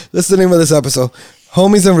 That's the name of this episode.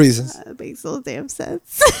 Homies and reasons. That makes no damn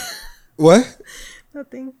sense. What?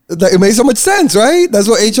 Nothing. It made so much sense, right? That's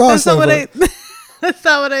what HR That's not stands what for. I. That's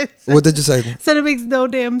not what I said. What did you say? Said it makes no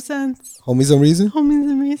damn sense. Homies and reasons? Homies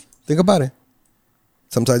and reasons. Think about it.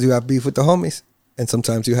 Sometimes you have beef with the homies, and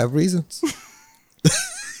sometimes you have reasons.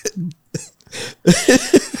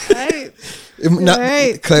 Right. Not-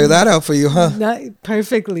 Right. Clear that out for you, huh? Not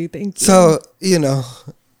perfectly. Thank you. So, you know,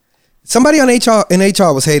 somebody on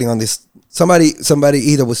HR was hating on this. Somebody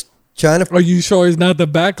either was trying to. Are you sure it's not the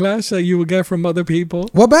backlash that you will get from other people?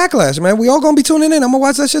 What backlash, man? We all gonna be tuning in. I'm gonna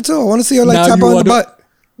watch that shit too. I want to see her like Now tap you on the wanna- butt.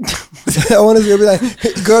 I want to see her be like,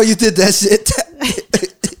 "Hey, girl, you did that shit."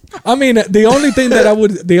 I mean, the only thing that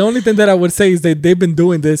I would say is that they've been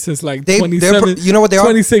doing this since like They're 27, you know what they are?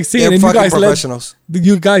 2016, They're and fucking professionals.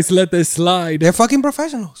 you guys let this slide They're fucking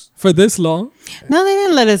professionals. for this long. No, they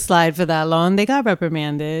didn't let it slide for that long. They got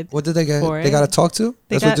reprimanded. What did they get? For They it. got to talk to.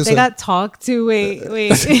 They That's what got you they said. got talked to. Wait.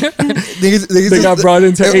 They got brought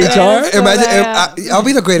into HR. Imagine, I'll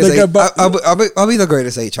be the greatest. They got brought- I'll be the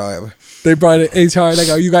greatest HR ever. They brought it HR like,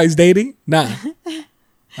 are you guys dating? Nah.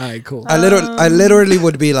 All right, cool. I literally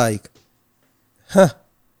would be like, huh?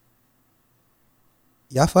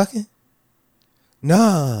 Y'all fucking?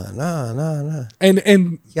 Nah.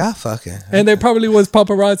 And Y'all fucking. and there probably was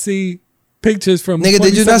paparazzi pictures from Nigga,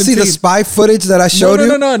 did you not see the 2017. spy footage that I showed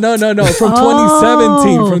you? No. From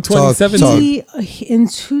 2017. From 2017. Talk. He, in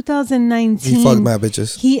 2019, He fucked my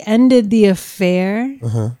bitches. he ended the affair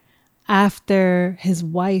Uh-huh. after his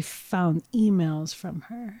wife found emails from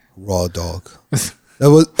her. Raw dog. That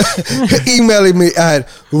was emailing me at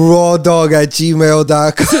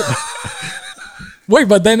rawdog@gmail.com. Wait,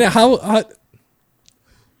 but then how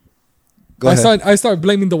Go ahead. I start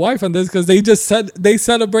blaming the wife on this because they just said they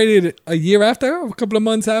celebrated a year after, a couple of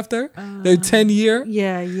months after their 10-year.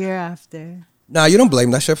 Yeah, a year after. Nah, you don't blame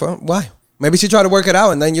that shit for him. Why? Maybe she tried to work it out,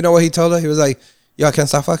 and then you know what he told her? He was like, "Yo, I can't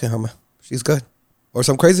stop fucking her, man. She's good," or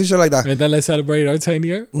some crazy shit like that. And then let's celebrate our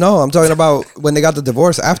 10-year. No, I'm talking about when they got the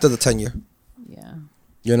divorce after the 10-year. Yeah.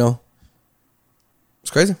 You know, it's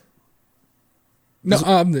crazy. No,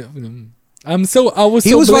 I was He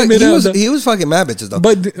so was blaming it on the- he was fucking mad bitches though.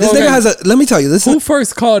 But, this okay. nigga has a. Let me tell you, this who is,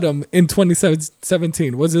 first caught him in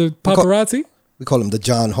 2017? Was it paparazzi? we call him the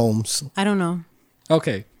John Holmes. I don't know.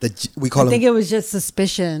 Okay. We call I think him. it was just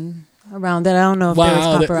suspicion around it. I don't know if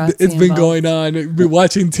Wow, there was paparazzi it's been involved. going on. We've been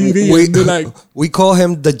watching TV We, and they're like, we call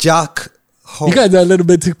him the Jock Holmes. you guys are a little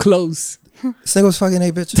bit too close. This nigga was fucking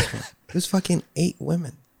 8 bitches. It was fucking 8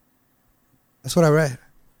 women. That's what I read.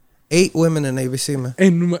 8 women in ABC, man.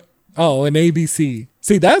 And an ABC.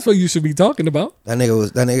 See, that's what you should be talking about. That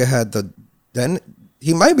nigga had the. Then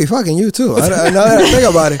he might be fucking you too. Now that I think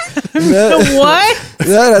about it. What?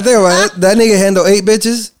 Now that I think about it, that nigga handled 8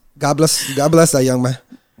 bitches. God bless that young man.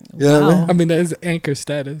 You know what I mean? I mean, that's anchor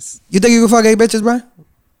status. You think you can fuck 8 bitches, Brian?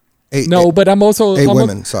 No, but I'm also 8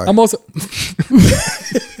 women. Sorry. I'm also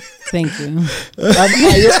Thank you.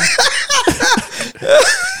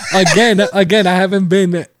 again. I haven't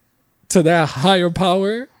been to that higher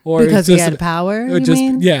power, or Because it's he just, had power, or you just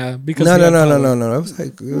mean? yeah. Because No. he had power. It was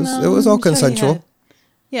like it was all I'm sure he consensual. had-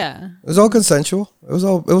 Yeah. It was all consensual. It was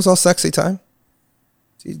all sexy time.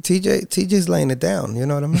 TJ's laying it down. You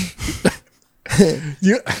know what I mean?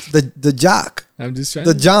 The Jock, I'm just trying.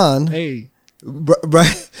 the John. Hey,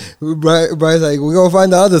 Brian's like, we're gonna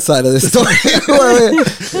find the other side of this story.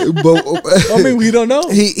 But I mean, we don't know.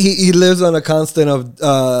 he lives on a constant of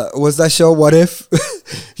what's that show? What If?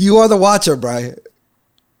 You are the watcher, Brian.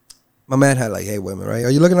 My man had like 8 women, right? Are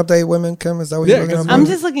you looking up the 8 women, Kim? Is that what Yeah, you're looking 'cause up? I'm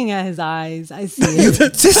just looking at his eyes. I see it. I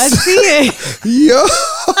see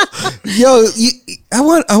it. Yo, I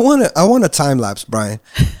want a time lapse, Brian,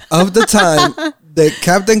 of the time that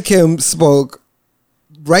Captain Kim spoke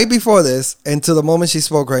right before this and to the moment she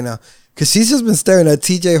spoke right now, because she's just been staring at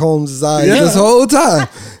TJ Holmes' eyes this whole time.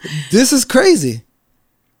 This is crazy.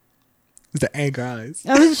 It's the anchor eyes.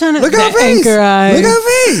 I was just trying to Look at her the face. anchor eyes. Look at her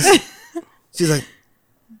face. She's like,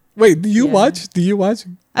 Wait, do you watch? Do you watch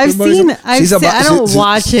I've Good morning. seen. I don't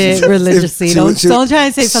watch it religiously. Don't try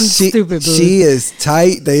to say something stupid. Boo. She is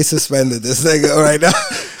tight. They suspended this nigga right now.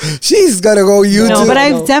 She's gonna go YouTube. No, but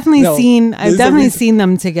I've definitely seen. I've This is the definitely reason- seen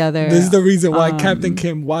them together. This is the reason why Captain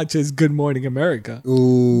Kim watches Good Morning America.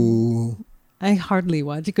 Ooh, I hardly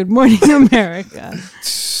watch Good Morning America.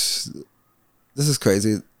 this is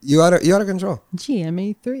crazy. You out of control.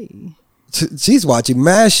 GMA3. She's watching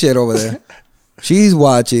mad shit over there. She's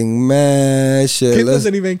watching mad shit. Kim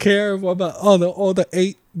doesn't even care about all the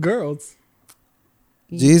 8 girls.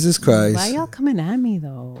 Jesus Christ. Why y'all coming at me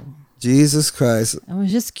though? Jesus Christ. I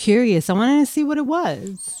was just curious. I wanted to see what it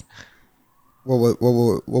was. What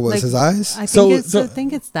was Like, his eyes? I think So- it's. so- I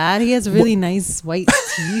think it's that he has really nice white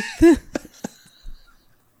teeth.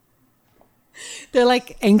 They're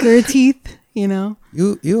like anchor teeth, you know.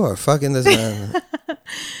 You are fucking this man.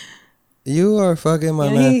 You are fucking my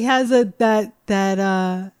And man. he has that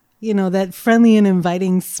friendly and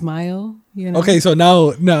inviting smile. You know. Okay, so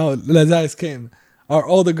now let's ask Kim. Are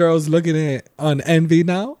all the girls looking at on Envy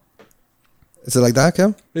now? Is it like that,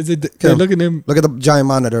 Kim? Is it they're Kim, looking at him? Look at the giant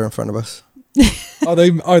monitor in front of us. Are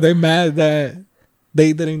they mad that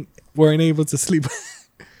they weren't able to sleep?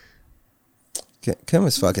 Kim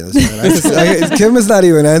is fucking this man. Kim is not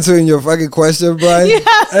even answering your fucking question, Brian. Yeah,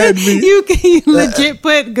 Envy. you legit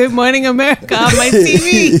put Good Morning America on my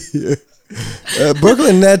TV.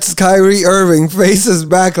 Brooklyn Nets Kyrie Irving faces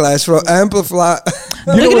backlash from Amplify. You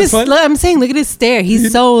know Look at what's his. fun? I'm saying, look at his stare.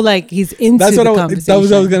 He's so like he's into That's what the I was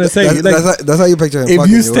conversation. gonna say. That's how you picture him. If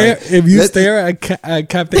fucking you stare, right? if you Let- stare at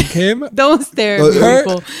Captain Kim, Don't stare at Her-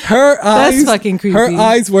 people. her eyes, fucking creepy. Her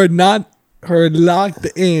eyes were not locked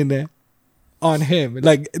in on him.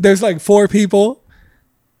 Like there's like 4 people,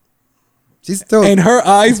 She's still. and her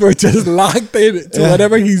eyes were just locked in to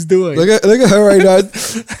whatever he's doing. Look at her right now.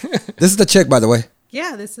 This is the chick, by the way.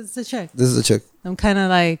 Yeah, this is the chick. This is the chick. I'm kind of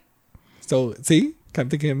like, So see,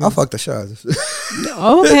 Captain Kim. I'll fuck the shit out of this.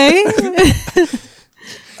 okay.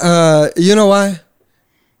 You know why?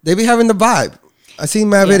 They be having the vibe. I seen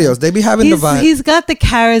mad Yeah. videos. They be having the vibe. He's got the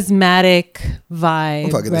charismatic vibe,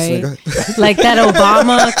 I'm fucking right? this nigga. Like that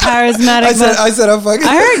Obama charismatic vibe. I said I'm fucking.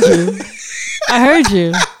 I heard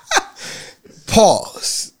you.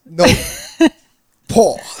 Pause. No. The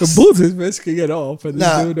Pause. boots is risking it all for this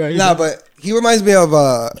Nah, dude right nah, now. but he reminds me of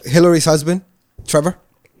Hillary's husband, Trevor.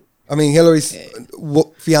 I mean, Hillary's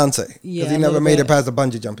fiance. Because Yeah, he a never little made bit. it past the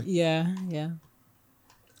bungee jumping. Yeah.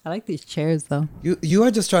 I like these chairs though. You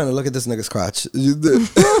are just trying to look at this nigga's crotch.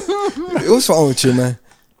 What's wrong with you, man?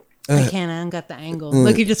 I can't. I don't got the angle.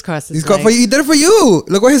 Look, he just crossed his He's got leg. for you. He did it for you.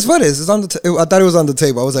 Look where his foot is. It's on the. I thought it was on the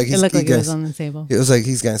table. I was like, It he's looked like it was gangster. on the table. It was like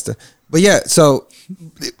he's gangster. But yeah, so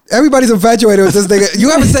everybody's infatuated with this nigga.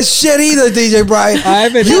 You haven't said shit either, DJ Brian. I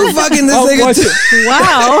haven't. You fucking this I'm nigga. watching- too.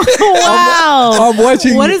 Wow! Wow! I'm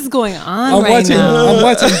watching. What is going on I'm right watching. now? I'm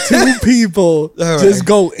watching 2 people All right. just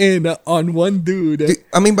go in on one dude.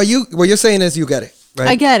 I mean, but what you're saying is you get it, right?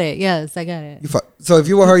 I get it. Yes, I get it. You fuck. So if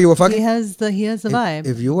you were her, you were fucking. He has the vibe.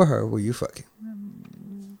 If you were her, were you fucking?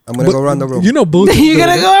 I'm gonna go around the room. You know, Booth. is You're doing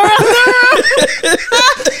gonna it. go around the room.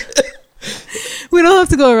 We don't have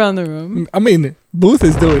to go around the room. I mean, Booth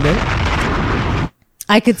is doing it.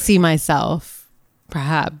 I could see myself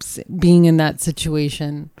perhaps being in that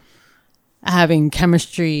situation, having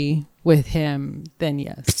chemistry with him. Then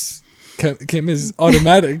yes. Kim is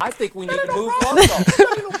automatic. I think we need to move on.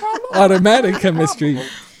 Automatic chemistry.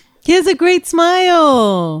 He has a great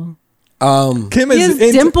smile. Kim He is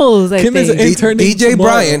has dimples. I Kim is think. interning DJ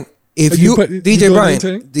tomorrow. Brian. If You you, put- you DJ doing Brian,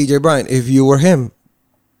 interning? DJ Brian, if you were him,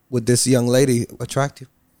 would this young lady attract you?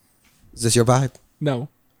 Is this your vibe? No.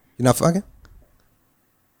 You're not fucking.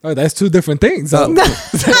 Oh, that's 2 different things. Oh,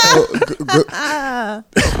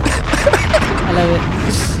 I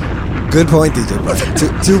love it. good point, DJ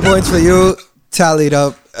Brian. 2 points for you, tallied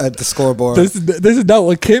up at the scoreboard. this is not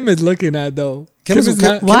what Kim is looking at though. Kim is- is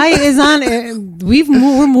not. Why is on?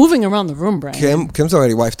 We're moving around the room, Brian. Kim's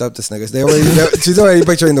already wifed up this niggas. She's already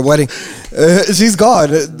picturing the wedding. She's gone.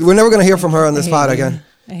 We're never gonna hear from her on this I hate pod you. again.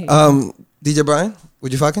 I hate DJ Brian,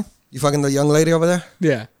 would you fucking? You fucking the young lady over there?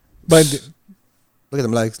 Yeah, but Look at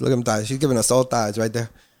them legs. Look at them thighs. She's giving us all thighs right there.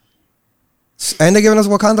 And they're giving us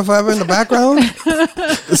Wakanda Forever in the background.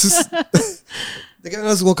 This is. They're giving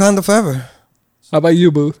us Wakanda Forever. how about you,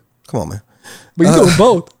 Booth? Come on, man. But you doing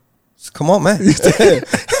both. Come on, man.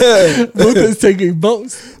 Booth is taking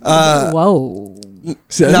both. Whoa.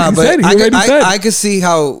 Nah, but He already said. I could see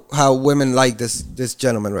how women like this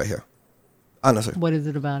gentleman right here. Honestly, What is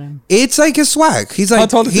it about him? it's like his swag. He's How like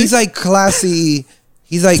tall is he? he's like classy.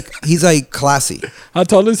 He's like classy. How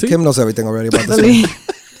tall is he? Kim knows everything already about this. Man.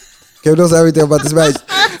 Kim knows everything about this match.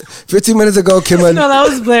 15 minutes ago, Kim. No, that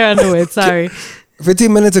was Blair Underwood. Sorry.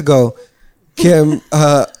 15 minutes ago, Kim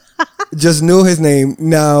just knew his name.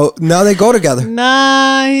 Now they go together.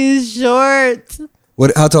 Nah, he's short.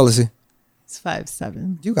 What? How tall is he? He's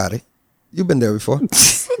 5'7". You got it. You've been there before.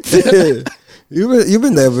 You've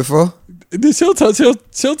been there before. She'll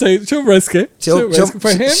risk it. She'll risk it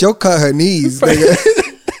for him. She'll cut her knees. Nigga.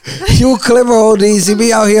 She'll clip her old knees. She'll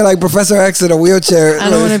be out here like Professor X in a wheelchair. I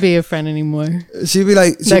don't want to be your friend anymore. She'll be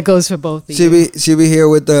like That goes for both of you. She'll be here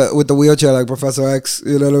with the wheelchair like Professor X.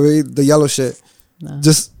 You know what I mean? The yellow shit. No.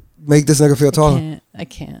 Just make this nigga feel taller. I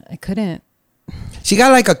can't. I couldn't. She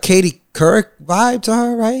got like a Katie Couric vibe to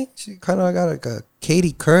her, right? She kind of got like a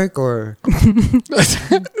Katie Couric or...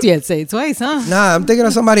 Yeah, say it twice, huh? Nah, I'm thinking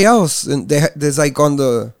of somebody else. And there's like on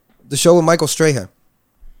the show with Michael Strahan.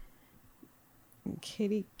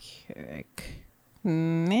 Katie Couric.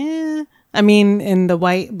 Nah. I mean, in the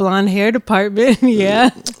white blonde hair department,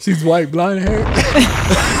 yeah. She's white, blonde hair.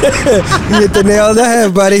 You hit the nail on the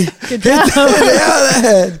head, buddy. Good job. Hit the nail on the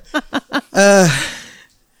head.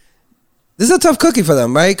 This is a tough cookie for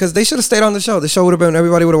them, right? Because they should have stayed on the show. The show would have been,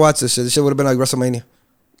 everybody would have watched this shit. The shit would have been like WrestleMania.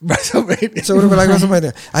 WrestleMania. So it would have been like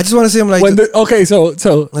WrestleMania. I just want to see him like... Okay, so I just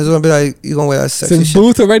want to be like, you going to wear that sexy since shit?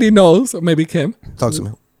 Booth already knows, or maybe Kim, Talk to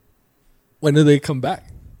me. when do they come back?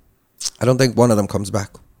 I don't think one of them comes back.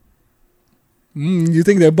 You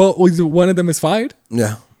think they're both? One of them is fired?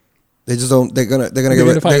 Yeah. They just don't... They're gonna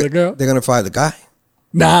fire the girl? They're gonna fire the guy.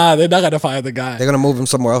 Nah, they're not gonna fire the guy. They're gonna move him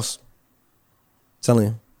somewhere else. Telling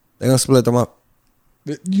you, they're gonna split them up.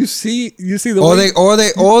 You see the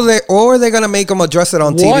Or they're gonna make them address it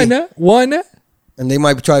on TV. One. And they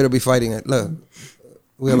might try to be fighting it. Look,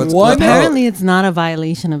 we have Apparently, it's not a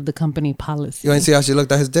violation of the company policy. You ain't see how she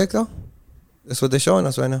looked at his dick though. That's what they're showing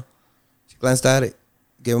us right now. She glanced at it,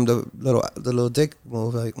 gave him the little dick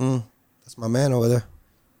move. Like, that's my man over there.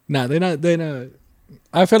 Nah, they're not.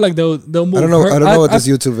 I feel like they'll move. I don't know. Her. I don't know what this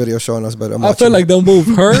YouTube video is showing us, but I feel like they'll move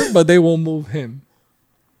her, but they won't move him.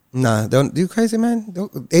 Nah, don't you crazy, man?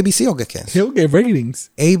 ABC will get canceled. He'll get ratings.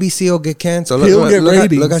 ABC will get canceled. He'll get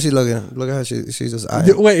ratings. Look how she's looking. Look how she's just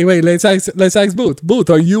eyeing. Wait. Let's ask Booth. Booth,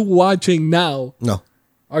 are you watching now? No.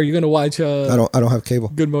 Are you gonna watch? I don't have cable.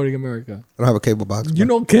 Good Morning America. I don't have a cable box. You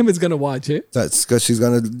know Kim is gonna watch it. That's because she's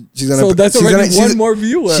gonna. So that's already one more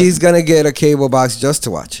viewer. She's gonna get a cable box just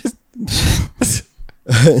to watch.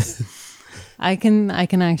 I can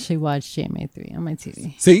actually watch GMA3 on my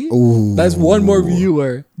TV. See, Ooh. that's one more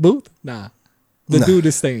viewer. Booth, nah. The Nah. dude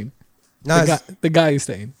is staying. Nah, The guy is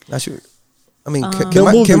staying. not sure. I mean,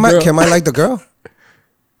 They'll move the girl. can I like the girl?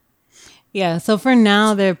 Yeah, so for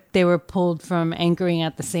now they were pulled from anchoring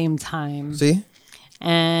at the same time. See,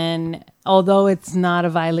 And although it's not a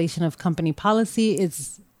violation of company policy,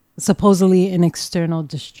 it's supposedly an external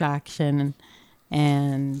distraction,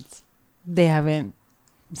 and they haven't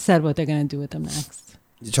said what they're going to do with them next.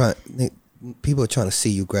 people are trying to see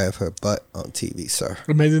you grab her butt on TV, sir.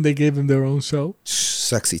 Imagine they gave him their own show.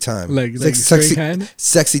 Sexy time, Like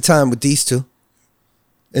sexy time with these two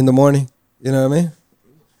in the morning. You know what I mean?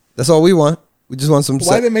 That's all we want. We just want some.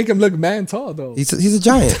 Why they make him look man tall though? He's a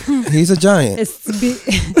giant. He's a giant.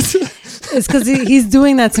 It's because he's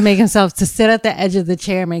doing that to make himself, to sit at the edge of the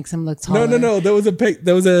chair makes him look taller. No. There was a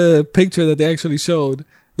picture that they actually showed.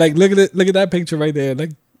 Like look at that picture right there.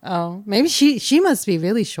 Like, oh, maybe she must be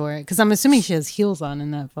really short, because I'm assuming she has heels on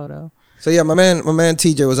in that photo. So yeah, my man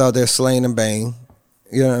TJ was out there slaying and banging.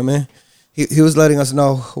 You know what I mean? He was letting us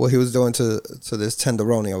know what he was doing to this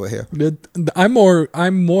tenderoni over here. I'm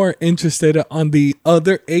more interested on the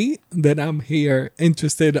other 8 than I'm here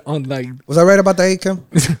interested on like. Was I right about the 8, Kim?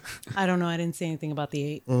 I don't know. I didn't say anything about the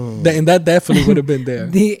 8. And that definitely would have been there.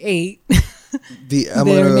 The 8. They're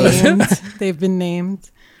named. They've been named.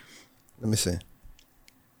 Let me see.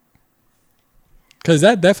 Because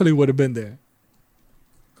that definitely would have been there.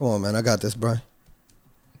 Come on, man. I got this, bro.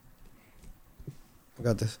 I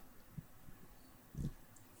got this.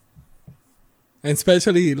 And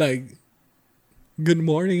especially like Good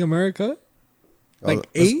Morning America. Like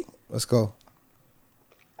 8? Let's go.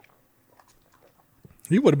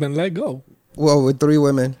 He would have been let go. Well, with 3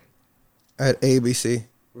 women at ABC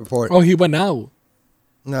report. Oh, he went out.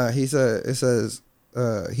 Nah, it says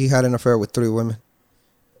he had an affair with 3 women.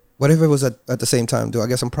 What if it was at the same time? Do I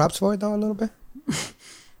get some props for it though a little bit?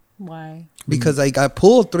 Why? Because I got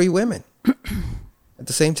pulled 3 women at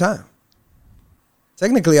the same time.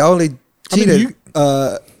 Technically, I only cheated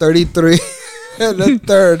 33 and a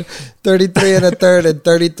third, 33 and a third, and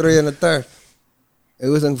 33 and a third. It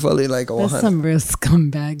wasn't fully like a 100. That's some real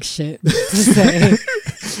scumbag shit to say.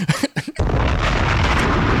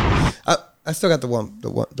 I still got the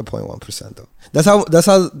 0.1% though.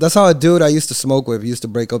 That's how a dude I used to smoke with used to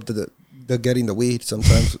break up the getting the weed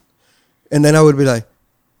sometimes, and then I would be like,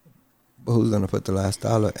 "But who's gonna put the last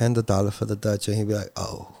dollar and the dollar for the Dutch?" And he'd be like,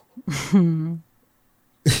 "Oh."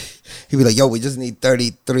 He'd be like, "Yo, we just need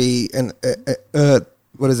 33 and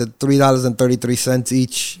what is it? $3.33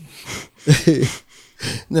 each." And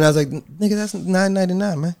then I was like, "Nigga, that's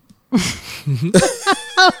 $9.99, man."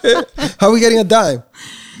 How are we getting a dime?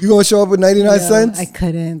 You gonna show up with 99 cents? I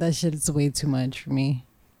couldn't. That shit is way too much for me.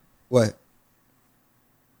 What?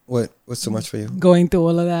 What's too much for you? Going through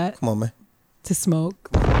all of that Come on, man. to smoke.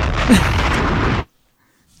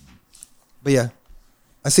 But yeah,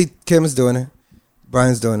 I see Kim's doing it.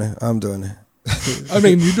 Brian's doing it. I'm doing it. I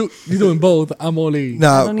mean, you're doing both. I'm only.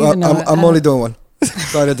 Nah, don't even know. I'm only doing one.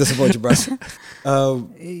 Sorry to disappoint you, Brian.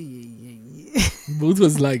 Booth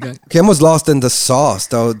was like, Kim was lost in the sauce,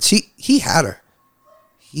 though. He had her.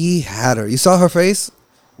 He had her. You saw her face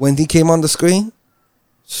when he came on the screen?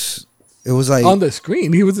 It was like on the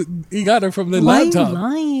screen. He got her from the Why laptop. are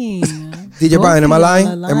you lying? DJ Brian, am I lying?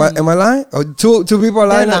 Am I lying? Oh, two people are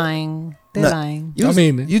They're lying. lying. They're Nah. lying. You, I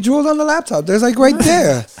mean- you drooled on the laptop. There's like right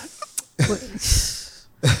there.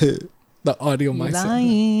 The audio might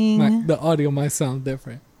Lying. sound. The audio might sound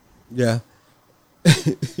different. Yeah.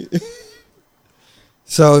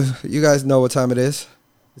 So you guys know what time it is.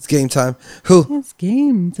 It's game time. Who? It's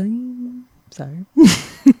game time. Sorry.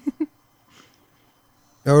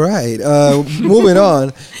 All right. Moving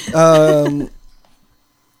on.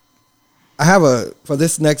 I have for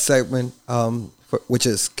this next segment, which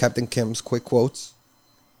is Captain Kim's quick quotes.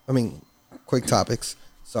 Quick topics.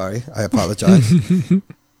 Sorry, I apologize.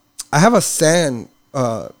 I have a sand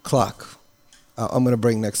clock. I'm gonna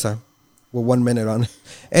bring next time. We're 1 minute on it.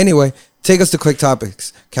 Anyway, take us to quick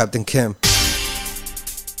topics, Captain Kim.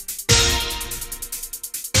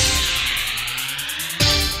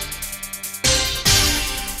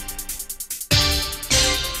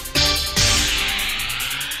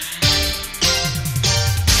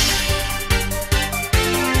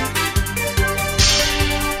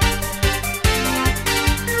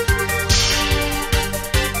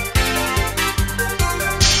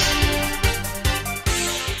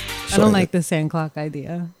 I don't like the sand clock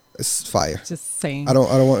idea. It's fire. Just saying. I don't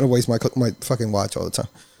want to waste my fucking watch all the time.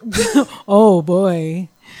 Oh boy.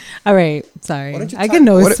 All right. Sorry. Why don't you I time- get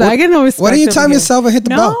no what- respect. I get no respect. Why don't you over time here. yourself and hit the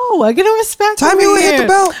bell? No, I get no respect. Time over you and hit here. the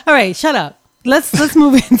bell. All right, shut up. Let's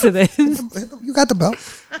move into this. You got the bell.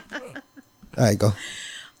 All right, go.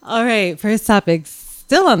 All right. First topic.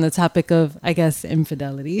 Still on the topic of, I guess,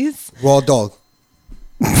 infidelities. Raw dog.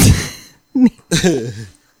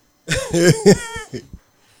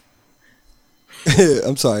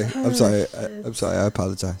 I'm sorry. I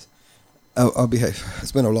apologize. I'll behave.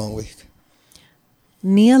 It's been a long week.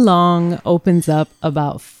 Nia Long opens up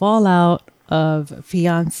about fallout of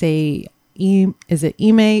fiance is it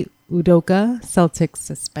Ime Udoka Celtics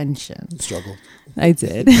suspension. Struggle. I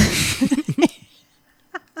did.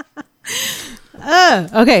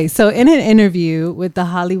 Okay, so in an interview with The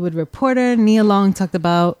Hollywood Reporter, Nia Long talked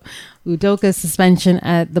about Udoka's suspension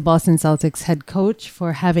at the Boston Celtics head coach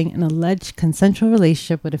for having an alleged consensual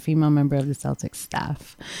relationship with a female member of the Celtics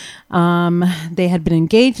staff. They had been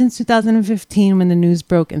engaged since 2015 when the news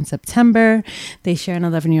broke in September. They share an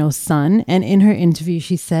 11-year-old son. And in her interview,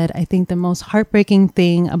 she said, "I think the most heartbreaking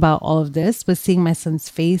thing about all of this was seeing my son's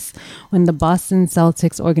face when the Boston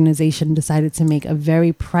Celtics organization decided to make a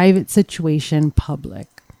very private situation public.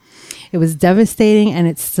 It was devastating, and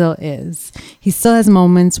it still is. He still has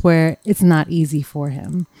moments where it's not easy for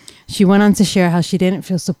him." She went on to share how she didn't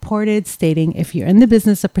feel supported, stating, "If you're in the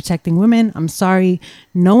business of protecting women, I'm sorry.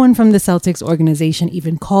 No one from the Celtics organization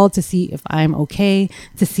even called to see if I'm okay,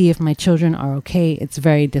 to see if my children are okay. It's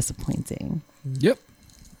very disappointing." Yep.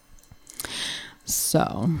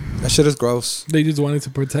 So, That shit is gross. They just wanted to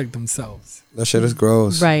protect themselves. That shit is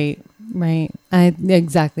gross. right.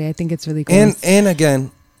 Exactly. I think it's really cool. And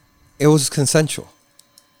again, it was consensual.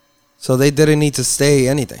 So they didn't need to say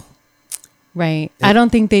anything. Right. I don't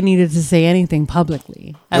think they needed to say anything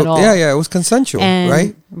publicly at all. Yeah, it was consensual, And,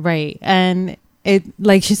 right? Right. And it,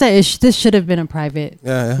 like she said, this should have been a private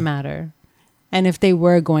Yeah. matter. And if they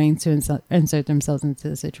were going to insert themselves into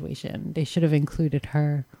the situation, they should have included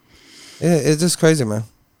her. Yeah, it's just crazy, man.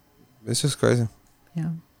 It's just crazy. Yeah.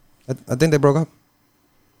 I think they broke up.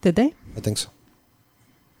 Did they? I think so.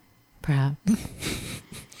 Perhaps.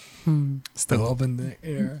 Still up in the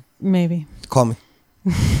air. Maybe. Call me.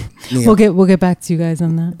 Nia. We'll get back to you guys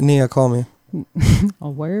on that. Nia, call me. A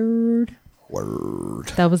word. Word.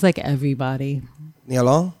 That was like everybody. Nia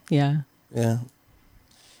Long? Yeah. Yeah.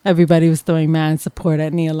 Everybody was throwing mad support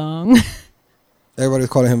at Nia Long. Everybody's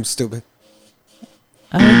calling him stupid.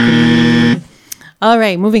 Agreed. All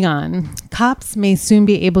right, moving on. Cops may soon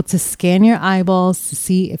be able to scan your eyeballs to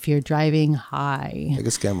see if you're driving high. I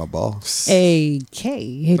can scan my balls.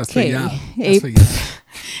 That's for y'all. That's for y'all.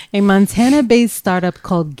 A Montana-based startup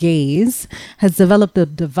called Gaze has developed a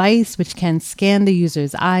device which can scan the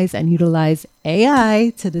user's eyes and utilize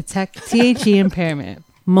AI to detect THC impairment.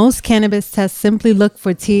 Most cannabis tests simply look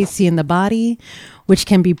for THC in the body, which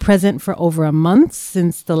can be present for over a month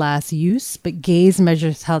since the last use, but Gaze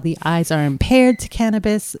measures how the eyes are impaired to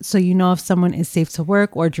cannabis, so you know if someone is safe to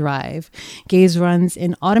work or drive. Gaze runs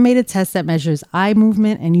an automated test that measures eye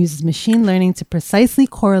movement and uses machine learning to precisely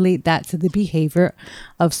correlate that to the behavior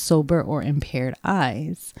of sober or impaired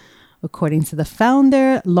eyes. According to the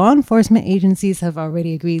founder, law enforcement agencies have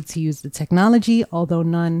already agreed to use the technology, although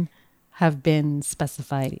none have been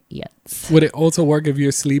specified yet. Would it also work if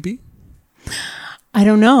you're sleepy? I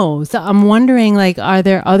don't know. So I'm wondering, like,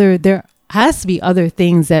 there has to be other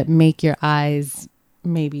things that make your eyes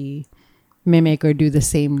maybe mimic or do the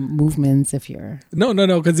same movements if you're... No,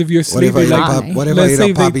 because if you're What if sleepy, I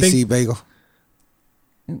eat a poppy seed bagel?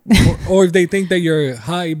 or if they think that you're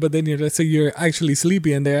high, but then let's say you're actually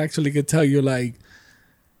sleepy and they actually could tell you, like,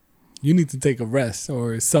 you need to take a rest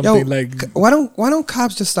or something. Why don't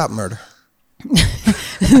cops just stop murder?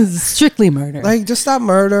 Strictly murder. Like, just stop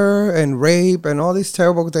murder and rape and all these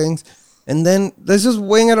terrible things. And then let's just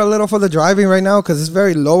wing it a little for the driving right now because it's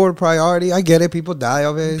very lower priority. I get it. People die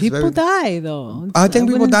of it. People die, though. I think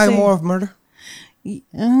people die more of murder.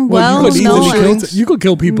 Well, you could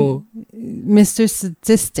kill people. Mr.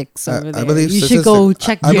 Statistics over there. I believe you should go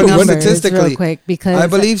check your numbers real quick because I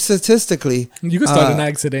believe statistically you could start an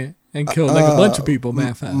accident and kill like a bunch of people,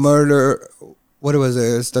 man. Fast. Murder. What was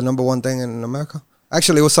it? It's the number one thing in America.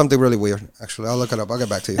 Actually, it was something really weird. Actually, I'll look it up. I'll get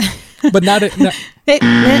back to you. But not.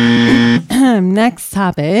 Next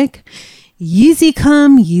topic. Yeezy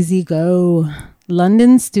come, Yeezy go.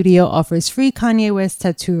 London studio offers free Kanye West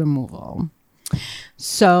tattoo removal.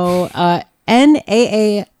 So,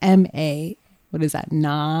 NAAMA, what is that?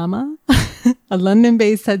 NAMA, a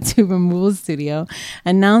London-based tattoo removal studio,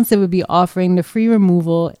 announced it would be offering the free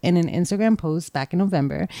removal in an Instagram post back in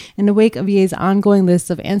November in the wake of Ye's ongoing list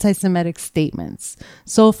of anti-Semitic statements.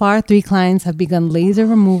 So far, 3 clients have begun laser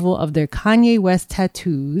removal of their Kanye West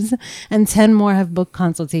tattoos, and 10 more have booked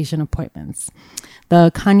consultation appointments. The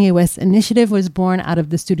Kanye West initiative was born out of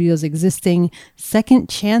the studio's existing Second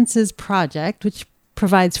Chances project, which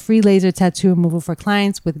provides free laser tattoo removal for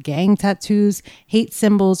clients with gang tattoos, hate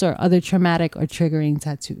symbols, or other traumatic or triggering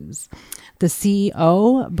tattoos. The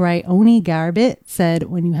CEO, Bryony Garbutt, said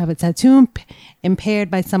when you have a tattoo impaired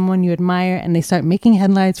by someone you admire and they start making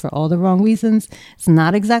headlines for all the wrong reasons, it's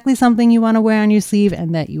not exactly something you want to wear on your sleeve,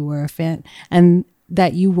 and that you were a fan, and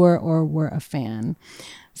that you were or were a fan.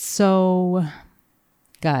 So,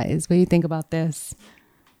 guys, what do you think about this?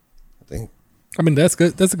 I mean, that's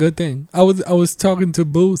good. That's a good thing. I was talking to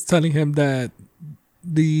Boots, telling him that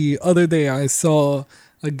the other day I saw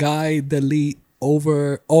a guy delete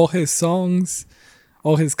over all his songs,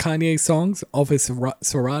 all his Kanye songs off his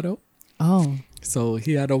Serato. Oh. So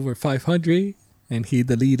he had over 500 and he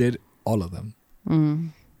deleted all of them.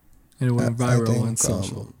 And it went viral on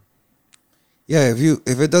social. Yeah,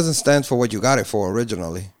 if it doesn't stand for what you got it for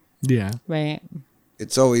originally. Yeah. Right.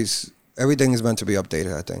 It's always... Everything is meant to be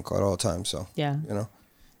updated, I think, at all times. So, yeah,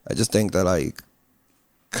 I just think that, like,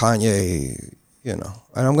 Kanye, and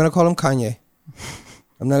I'm going to call him Kanye.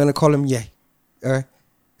 I'm not going to call him Ye. All right?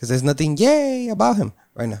 Because there's nothing yay about him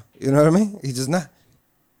right now. You know what I mean? He's just not.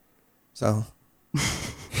 So.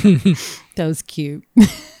 That was cute.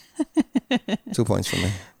 2 points for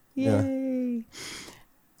me. Yay.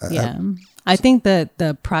 Yeah. I think that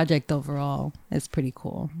the project overall is pretty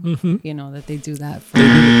cool. That they do that for.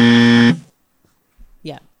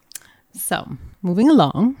 Yeah. So, moving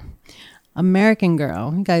along. American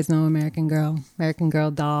Girl. You guys know American Girl? American Girl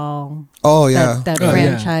doll. Oh, yeah. That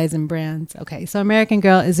franchise and brands. Okay. So, American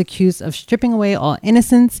Girl is accused of stripping away all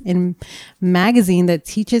innocence in magazine that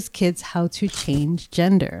teaches kids how to change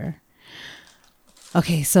gender.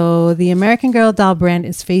 Okay, so the American Girl doll brand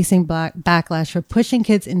is facing backlash for pushing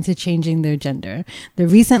kids into changing their gender. The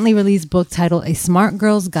recently released book titled A Smart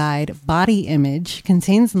Girl's Guide, Body Image,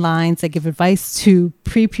 contains lines that give advice to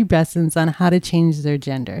prepubescents on how to change their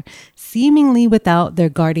gender, seemingly without their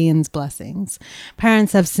guardian's blessings.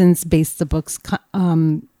 Parents have since based the book's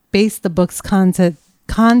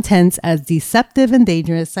contents as deceptive and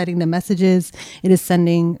dangerous, citing the messages it is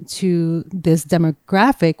sending to this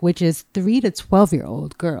demographic, which is 3 to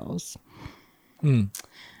 12-year-old girls. The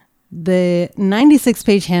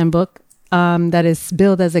 96-page handbook that is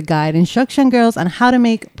billed as a guide instructs young girls on how to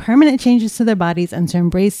make permanent changes to their bodies and to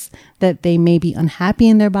embrace that they may be unhappy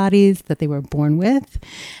in their bodies that they were born with.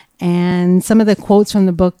 And some of the quotes from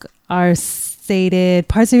the book are stated,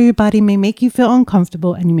 parts of your body may make you feel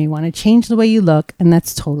uncomfortable and you may want to change the way you look, and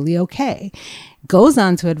that's totally okay. Goes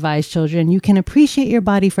on to advise children, you can appreciate your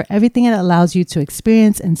body for everything it allows you to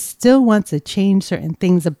experience and still want to change certain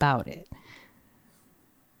things about it.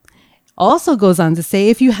 Also goes on to say,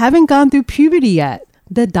 if you haven't gone through puberty yet,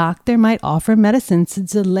 the doctor might offer medicine to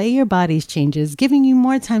delay your body's changes, giving you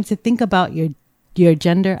more time to think about your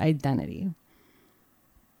gender identity.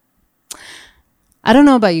 I don't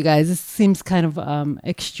know about you guys. This seems kind of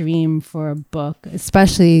extreme for a book,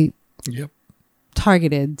 especially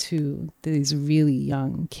targeted to these really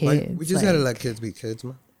young kids. Like, we just gotta let kids be kids,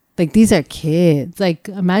 man. Like, these are kids. Like,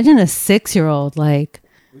 imagine a 6-year-old. Like,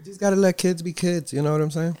 we just gotta let kids be kids. You know what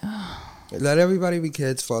I'm saying? Let everybody be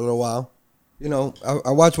kids for a little while. You know,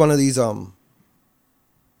 I watched one of these human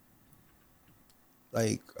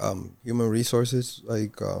resources,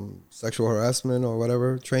 like sexual harassment or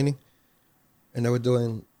whatever training. And they were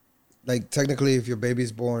doing, like, technically, if your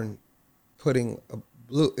baby's born,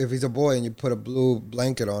 if he's a boy and you put a blue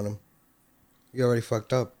blanket on him, you already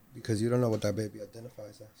fucked up because you don't know what that baby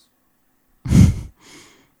identifies as.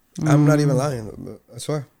 I'm not even lying. I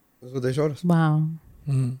swear. That's what they showed us. Wow.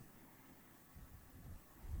 Mm-hmm.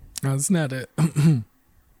 No, that's not it. And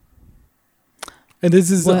this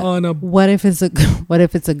is on a... What if it's a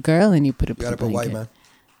girl and you put a blue blanket? You gotta put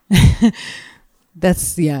white, man.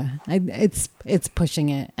 That's it's pushing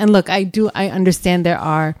it. And look, I understand there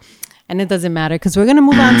are, and it doesn't matter because we're gonna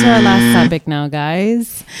move on to our last topic now,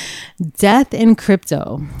 guys. Death in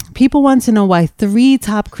crypto. People want to know why 3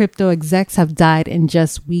 top crypto execs have died in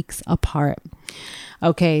just weeks apart.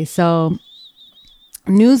 Okay, so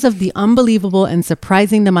news of the unbelievable and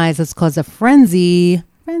surprising demise has caused a frenzy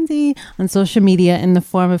on social media in the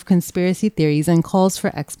form of conspiracy theories and calls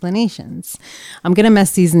for explanations. I'm going to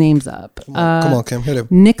mess these names up. Come on, Kim, hit him.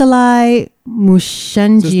 Nikolai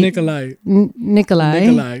Mushenji. Just Nikolai.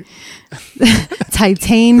 Nikolai.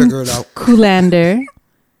 Titane Figure it out. Kulander.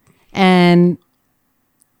 And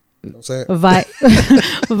Don't say it.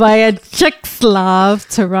 Vyacheslav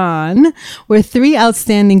Tehran were 3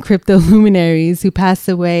 outstanding crypto luminaries who passed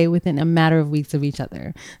away within a matter of weeks of each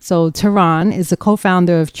other. So Tehran is the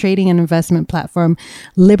co-founder of trading and investment platform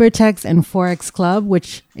Libertex and Forex Club,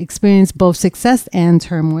 which experienced both success and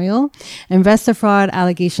turmoil. Investor fraud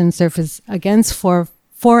allegations surfaced against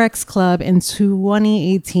Forex Club in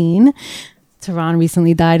 2018. Tehran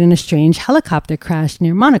recently died in a strange helicopter crash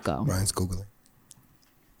near Monaco. Brian's Googling.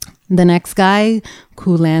 The next guy,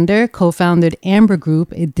 Kulander, co-founded Amber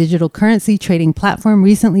Group, a digital currency trading platform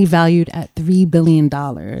recently valued at $3 billion.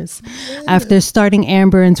 After starting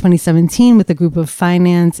Amber in 2017 with a group of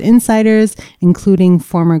finance insiders, including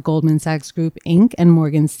former Goldman Sachs Group, Inc. and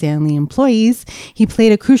Morgan Stanley employees, he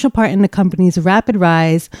played a crucial part in the company's rapid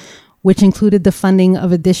rise, which included the funding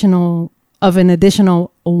of an additional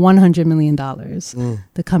 $100 million.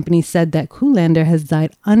 The company said that Kulander has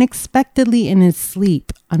died unexpectedly in his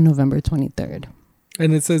sleep on November 23rd.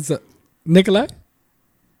 And it says Nikolai?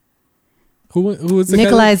 Who was the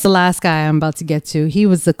Nikolai guy? is the last guy I'm about to get to. He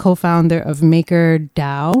was the co-founder of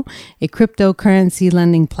MakerDAO, a cryptocurrency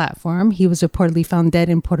lending platform. He was reportedly found dead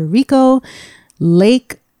in a Puerto Rico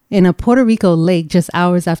lake just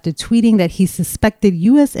hours after tweeting that he suspected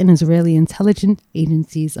U.S. and Israeli intelligence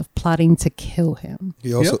agencies of plotting to kill him.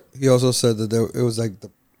 He also said that it was like the...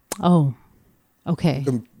 Oh, okay.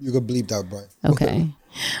 You could bleep that, Brian. Okay.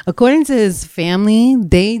 According to his family,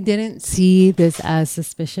 they didn't see this as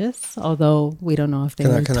suspicious, although we don't know if they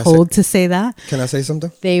were told to say that. Can I say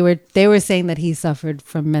something? They were saying that he suffered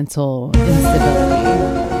from mental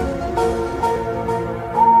instability.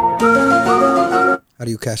 How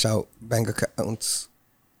do you cash out bank accounts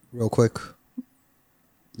real quick?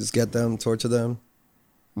 Just get them, torture them,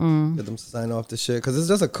 get them to sign off the shit. Because it's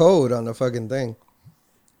just a code on the fucking thing,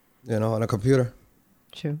 on a computer.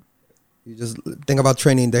 True. You just think about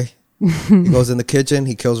Training Day. He goes in the kitchen,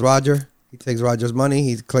 he kills Roger. He takes Roger's money.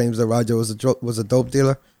 He claims that Roger was a dope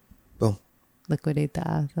dealer. Boom. Liquidate the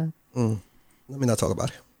asset. Let me not talk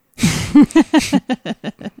about it.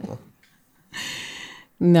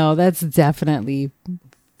 No, that's definitely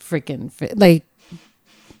freaking like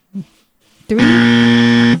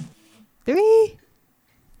 3.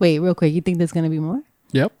 Wait, real quick. You think there's going to be more?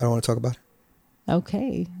 Yep. I don't want to talk about it.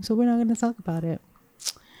 Okay. So we're not going to talk about it.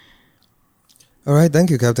 All right.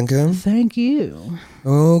 Thank you, Captain Kim. Thank you.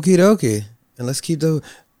 Okie dokie. And let's keep the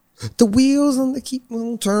wheels on keep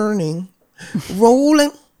on turning,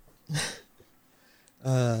 rolling.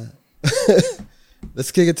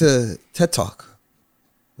 Let's kick it to TED Talk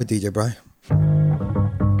with DJ Brian.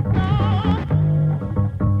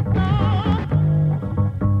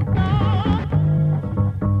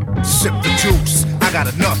 Sip the juice, I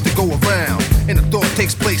got enough to go around, and the thought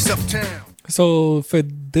takes place uptown. So for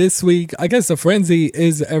this week, I guess the frenzy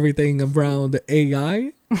is everything around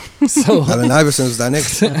AI. So Allen Iverson was that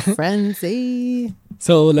nigga. Frenzy.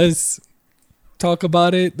 So let's talk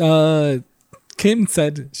about it. Kim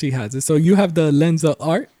said she has it. So you have the Lensa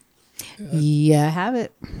art. Yeah, I have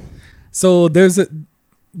it. So there's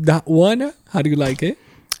that one. How do you like it?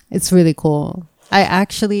 It's really cool. I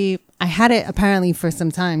had it apparently for some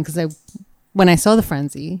time because when I saw the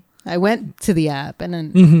Frenzy, I went to the app and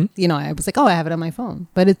then I was like, oh, I have it on my phone.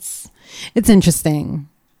 But it's interesting.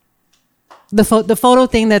 The photo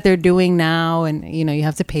thing that they're doing now, and you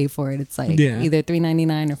have to pay for it. It's like either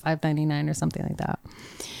 $3.99 or $5.99 or something like that.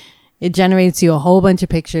 It generates you a whole bunch of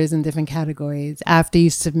pictures in different categories after you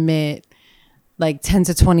submit like 10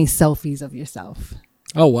 to 20 selfies of yourself.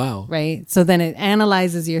 Oh, wow. Right. So then it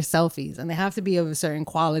analyzes your selfies and they have to be of a certain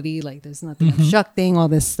quality. Like there's nothing obstructing, all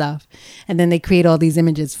this stuff. And then they create all these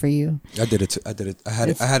images for you. I did it too. I had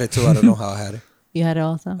it too. I don't know how I had it. You had it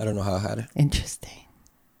also? I don't know how I had it. Interesting.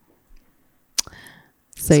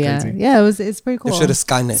 So It's crazy. it's pretty cool. They should have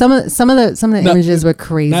Skynet. Some of the images were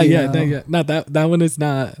crazy. Not yet. Not that one is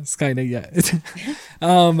not Skynet yet.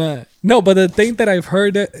 No, but the thing that I've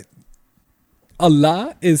heard a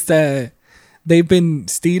lot is that they've been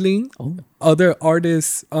stealing other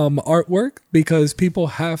artists' artwork because people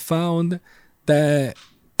have found that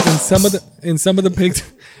in some of the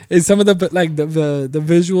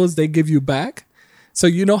visuals they give you back. So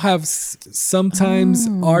have sometimes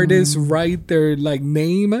artists write their like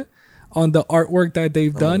name on the artwork that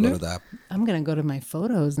they've done. I'm gonna go to my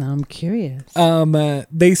photos now. I'm curious.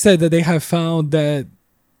 They said that they have found that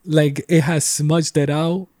like it has smudged it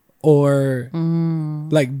out or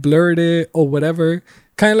like blurred it or whatever.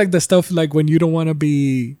 Kind of like the stuff like when you don't want to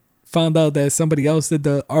be found out that somebody else did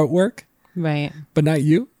the artwork, right? But not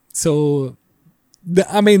you. So,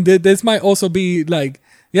 this might also be like.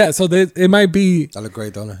 Yeah, so it might be. I look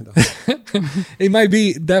great, don't I? It might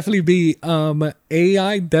be definitely be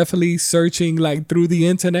AI definitely searching like through the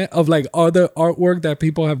internet of like other artwork that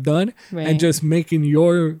people have done and just making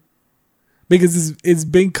because it's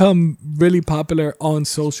become really popular on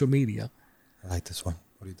social media. I like this one.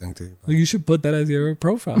 What do you think, dude? You should put that as your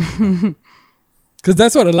profile because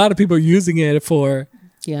that's what a lot of people are using it for.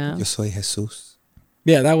 Yeah. Yo soy Jesus.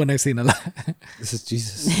 Yeah, that one I've seen a lot. This is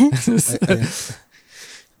Jesus.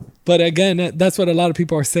 But again, that's what a lot of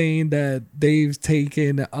people are saying, that they've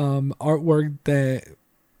taken artwork that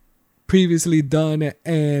previously done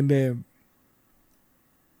and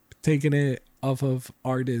taken it off of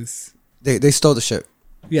artists. They stole the shit.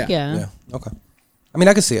 Yeah. Okay. I mean,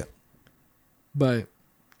 I can see it. But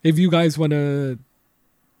if you guys want to...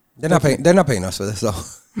 They're not paying us for this, though.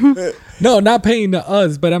 No, not paying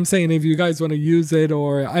us, but I'm saying if you guys want to use it,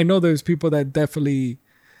 or I know there's people that definitely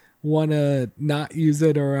want to not use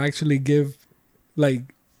it or actually give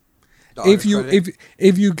like if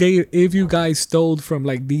you guys stole from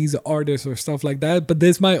like these artists or stuff like that. But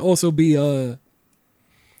this might also be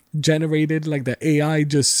generated, like the AI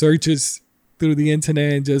just searches through the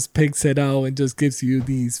internet and just picks it out and just gives you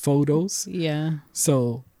these photos. Yeah.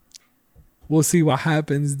 So we'll see what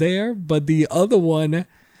happens there. But the other one,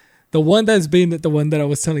 the one that's been the one that I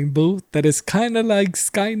was telling Boo, that is kind of like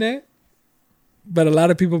Skynet, but a lot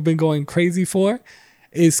of people have been going crazy for,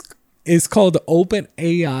 is called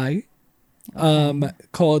OpenAI,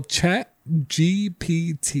 called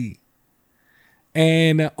ChatGPT.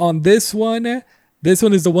 And on this one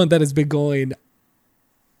is the one that has been going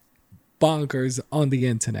bonkers on the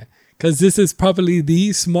internet, because this is probably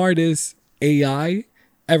the smartest AI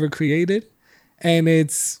ever created. And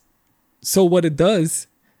so what it does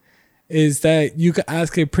is that you can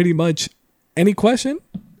ask it pretty much any question,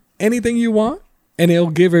 anything you want, and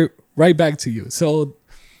it'll give it right back to you. So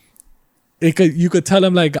you could tell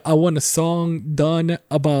them like, I want a song done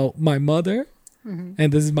about my mother, and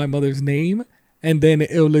this is my mother's name, and then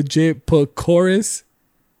it'll legit put chorus,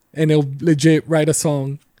 and it'll legit write a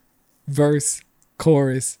song, verse,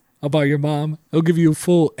 chorus about your mom. It'll give you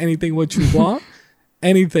full anything what you want,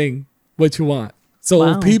 anything what you want.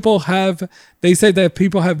 So they said that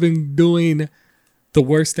people have been doing the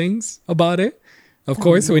worst things about it. Of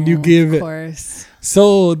course, when you give it.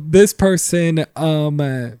 So this person,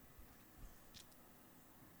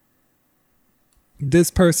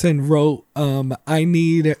 wrote, I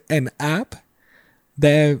need an app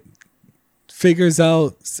that figures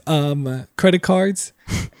out credit cards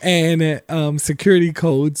and security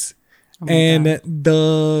codes and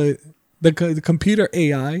the computer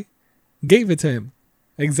AI gave it to him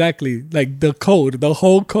exactly like the code, the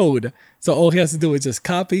whole code. So all he has to do is just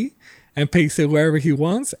copy and paste it wherever he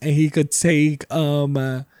wants, and he could take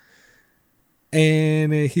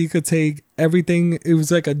everything. It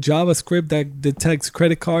was like a JavaScript that detects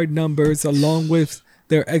credit card numbers along with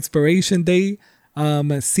their expiration date,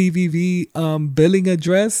 CVV, billing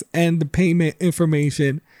address, and the payment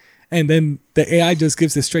information, and then the AI just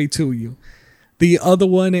gives it straight to you. The other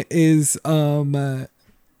one is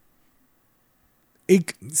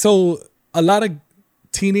so a lot of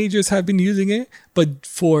teenagers have been using it, but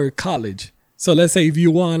for college. So let's say if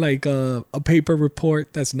you want like a paper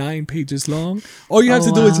report that's 9 pages long, all you have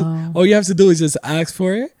to do is just ask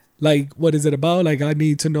for it. Like, what is it about? Like, I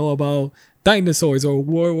need to know about dinosaurs or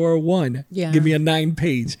World War I. Yeah. Give me a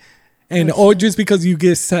 9-page. And or just because you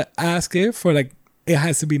get ask it for like, it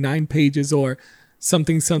has to be 9 pages or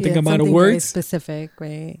something amount of very words. specific,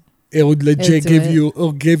 right? It would legit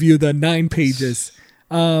It'll give you the 9 pages.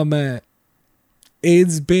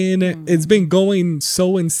 It's been going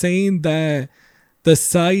so insane that the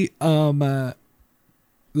site so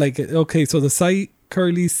the site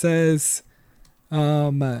currently says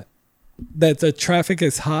that the traffic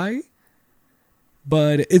is high,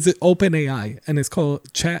 but it's an open AI and it's called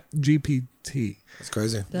ChatGPT. That's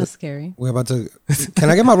crazy. That's scary. We're about to. Can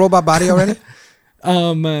I get my robot body already?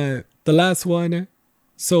 The last one.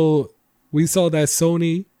 So we saw that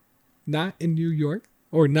Sony, not in New York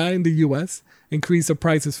or not in the US, increased the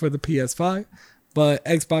prices for the PS5, but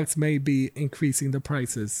Xbox may be increasing the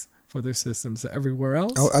prices for their systems everywhere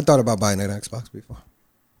else. Oh, I thought about buying an Xbox before.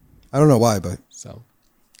 I don't know why, but So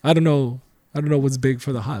I don't know what's big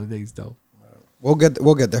for the holidays though. we'll get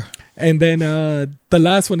there. And then the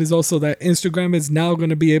last one is also that Instagram is now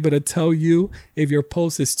going to be able to tell you if your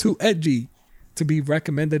post is too edgy to be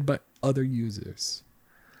recommended by other users.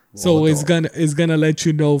 So it's gonna let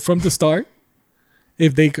you know from the start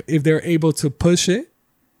if they're able to push it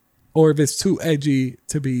or if it's too edgy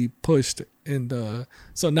to be pushed in the.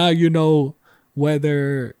 So now you know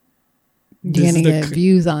whether You're going to get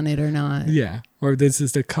views on it or not. Yeah, or this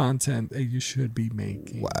is the content that you should be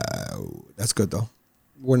making. Wow, that's good though.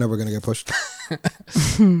 We're never gonna get pushed.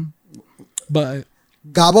 But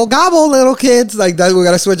Gobble gobble, little kids. Like that, we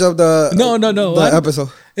gotta switch up the the episode.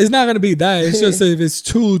 It's not gonna be that. It's just if it's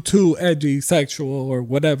too edgy, sexual, or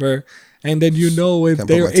whatever, and then you know if Can't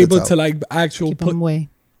put my they're tits able out. to like actual Keep them away.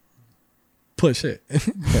 push it. I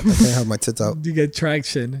can't have my tits out. You get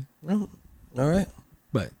traction. All right,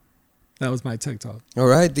 But that was my TikTok. all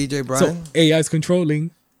right, DJ So Brian. AI is controlling.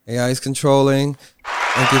 AI is controlling.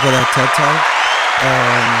 Thank you for that TED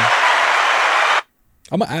Talk.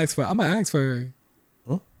 I'm gonna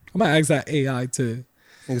ask that AI to.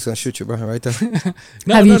 I think it's gonna shoot you, bro, right there.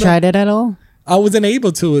 Have you tried it at all? I wasn't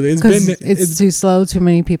able to. Because it's too slow. Too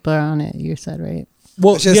many people are on it. You said, right?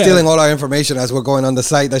 well, It's just stealing all our information as we're going on the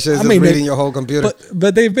site. That shit is I just mean, reading your whole computer.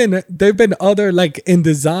 But they've been other like in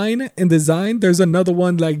design. There's another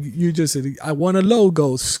one like you just I want a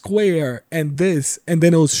logo, square, and this, and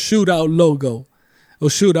then it'll shoot out logo. It'll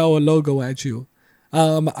shoot out a logo at you.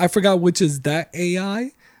 I forgot which is that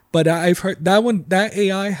AI, but I've heard that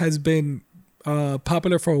AI has been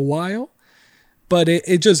popular for a while. But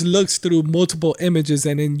it just looks through multiple images,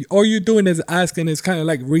 and then all you're doing is asking. It's kind of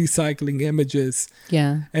like recycling images.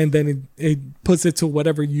 Yeah. And then it puts it to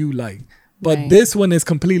whatever you like. But Right. this one is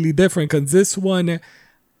completely different because this one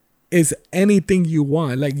is anything you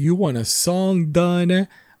want. Like you want a song done,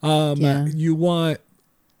 Yeah. you want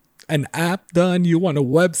an app done, you want a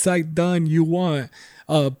website done, you want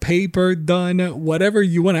a paper done, whatever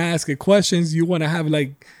you want to ask it questions, you want to have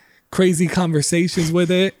like crazy conversations with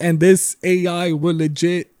it, and this AI will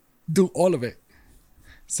legit do all of it.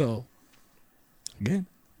 So again,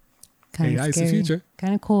 Kind AI of is the scary. future.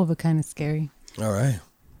 Kind of cool, but kind of scary. All right.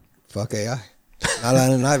 Fuck AI. Not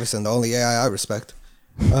Allen Iverson, the only AI I respect.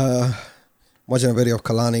 Watching a video of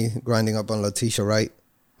Kalani grinding up on Letitia Wright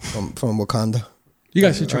from Wakanda. you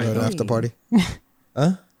guys should try At an that. after party. You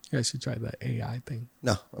guys should try that AI thing.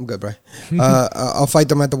 No, I'm good, Brian. I'll fight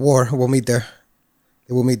them at the war. We'll meet there.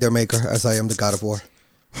 They will meet their maker as I am the god of war.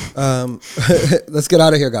 Let's get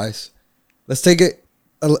out of here, guys. Let's take it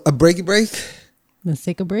a breaky break. Let's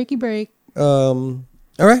take a breaky break. All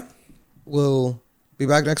right. We'll be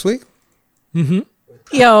back next week.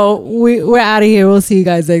 Yo, we're out of here. We'll see you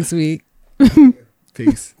guys next week.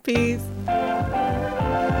 Peace. Peace.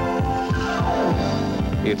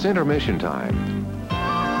 It's intermission time.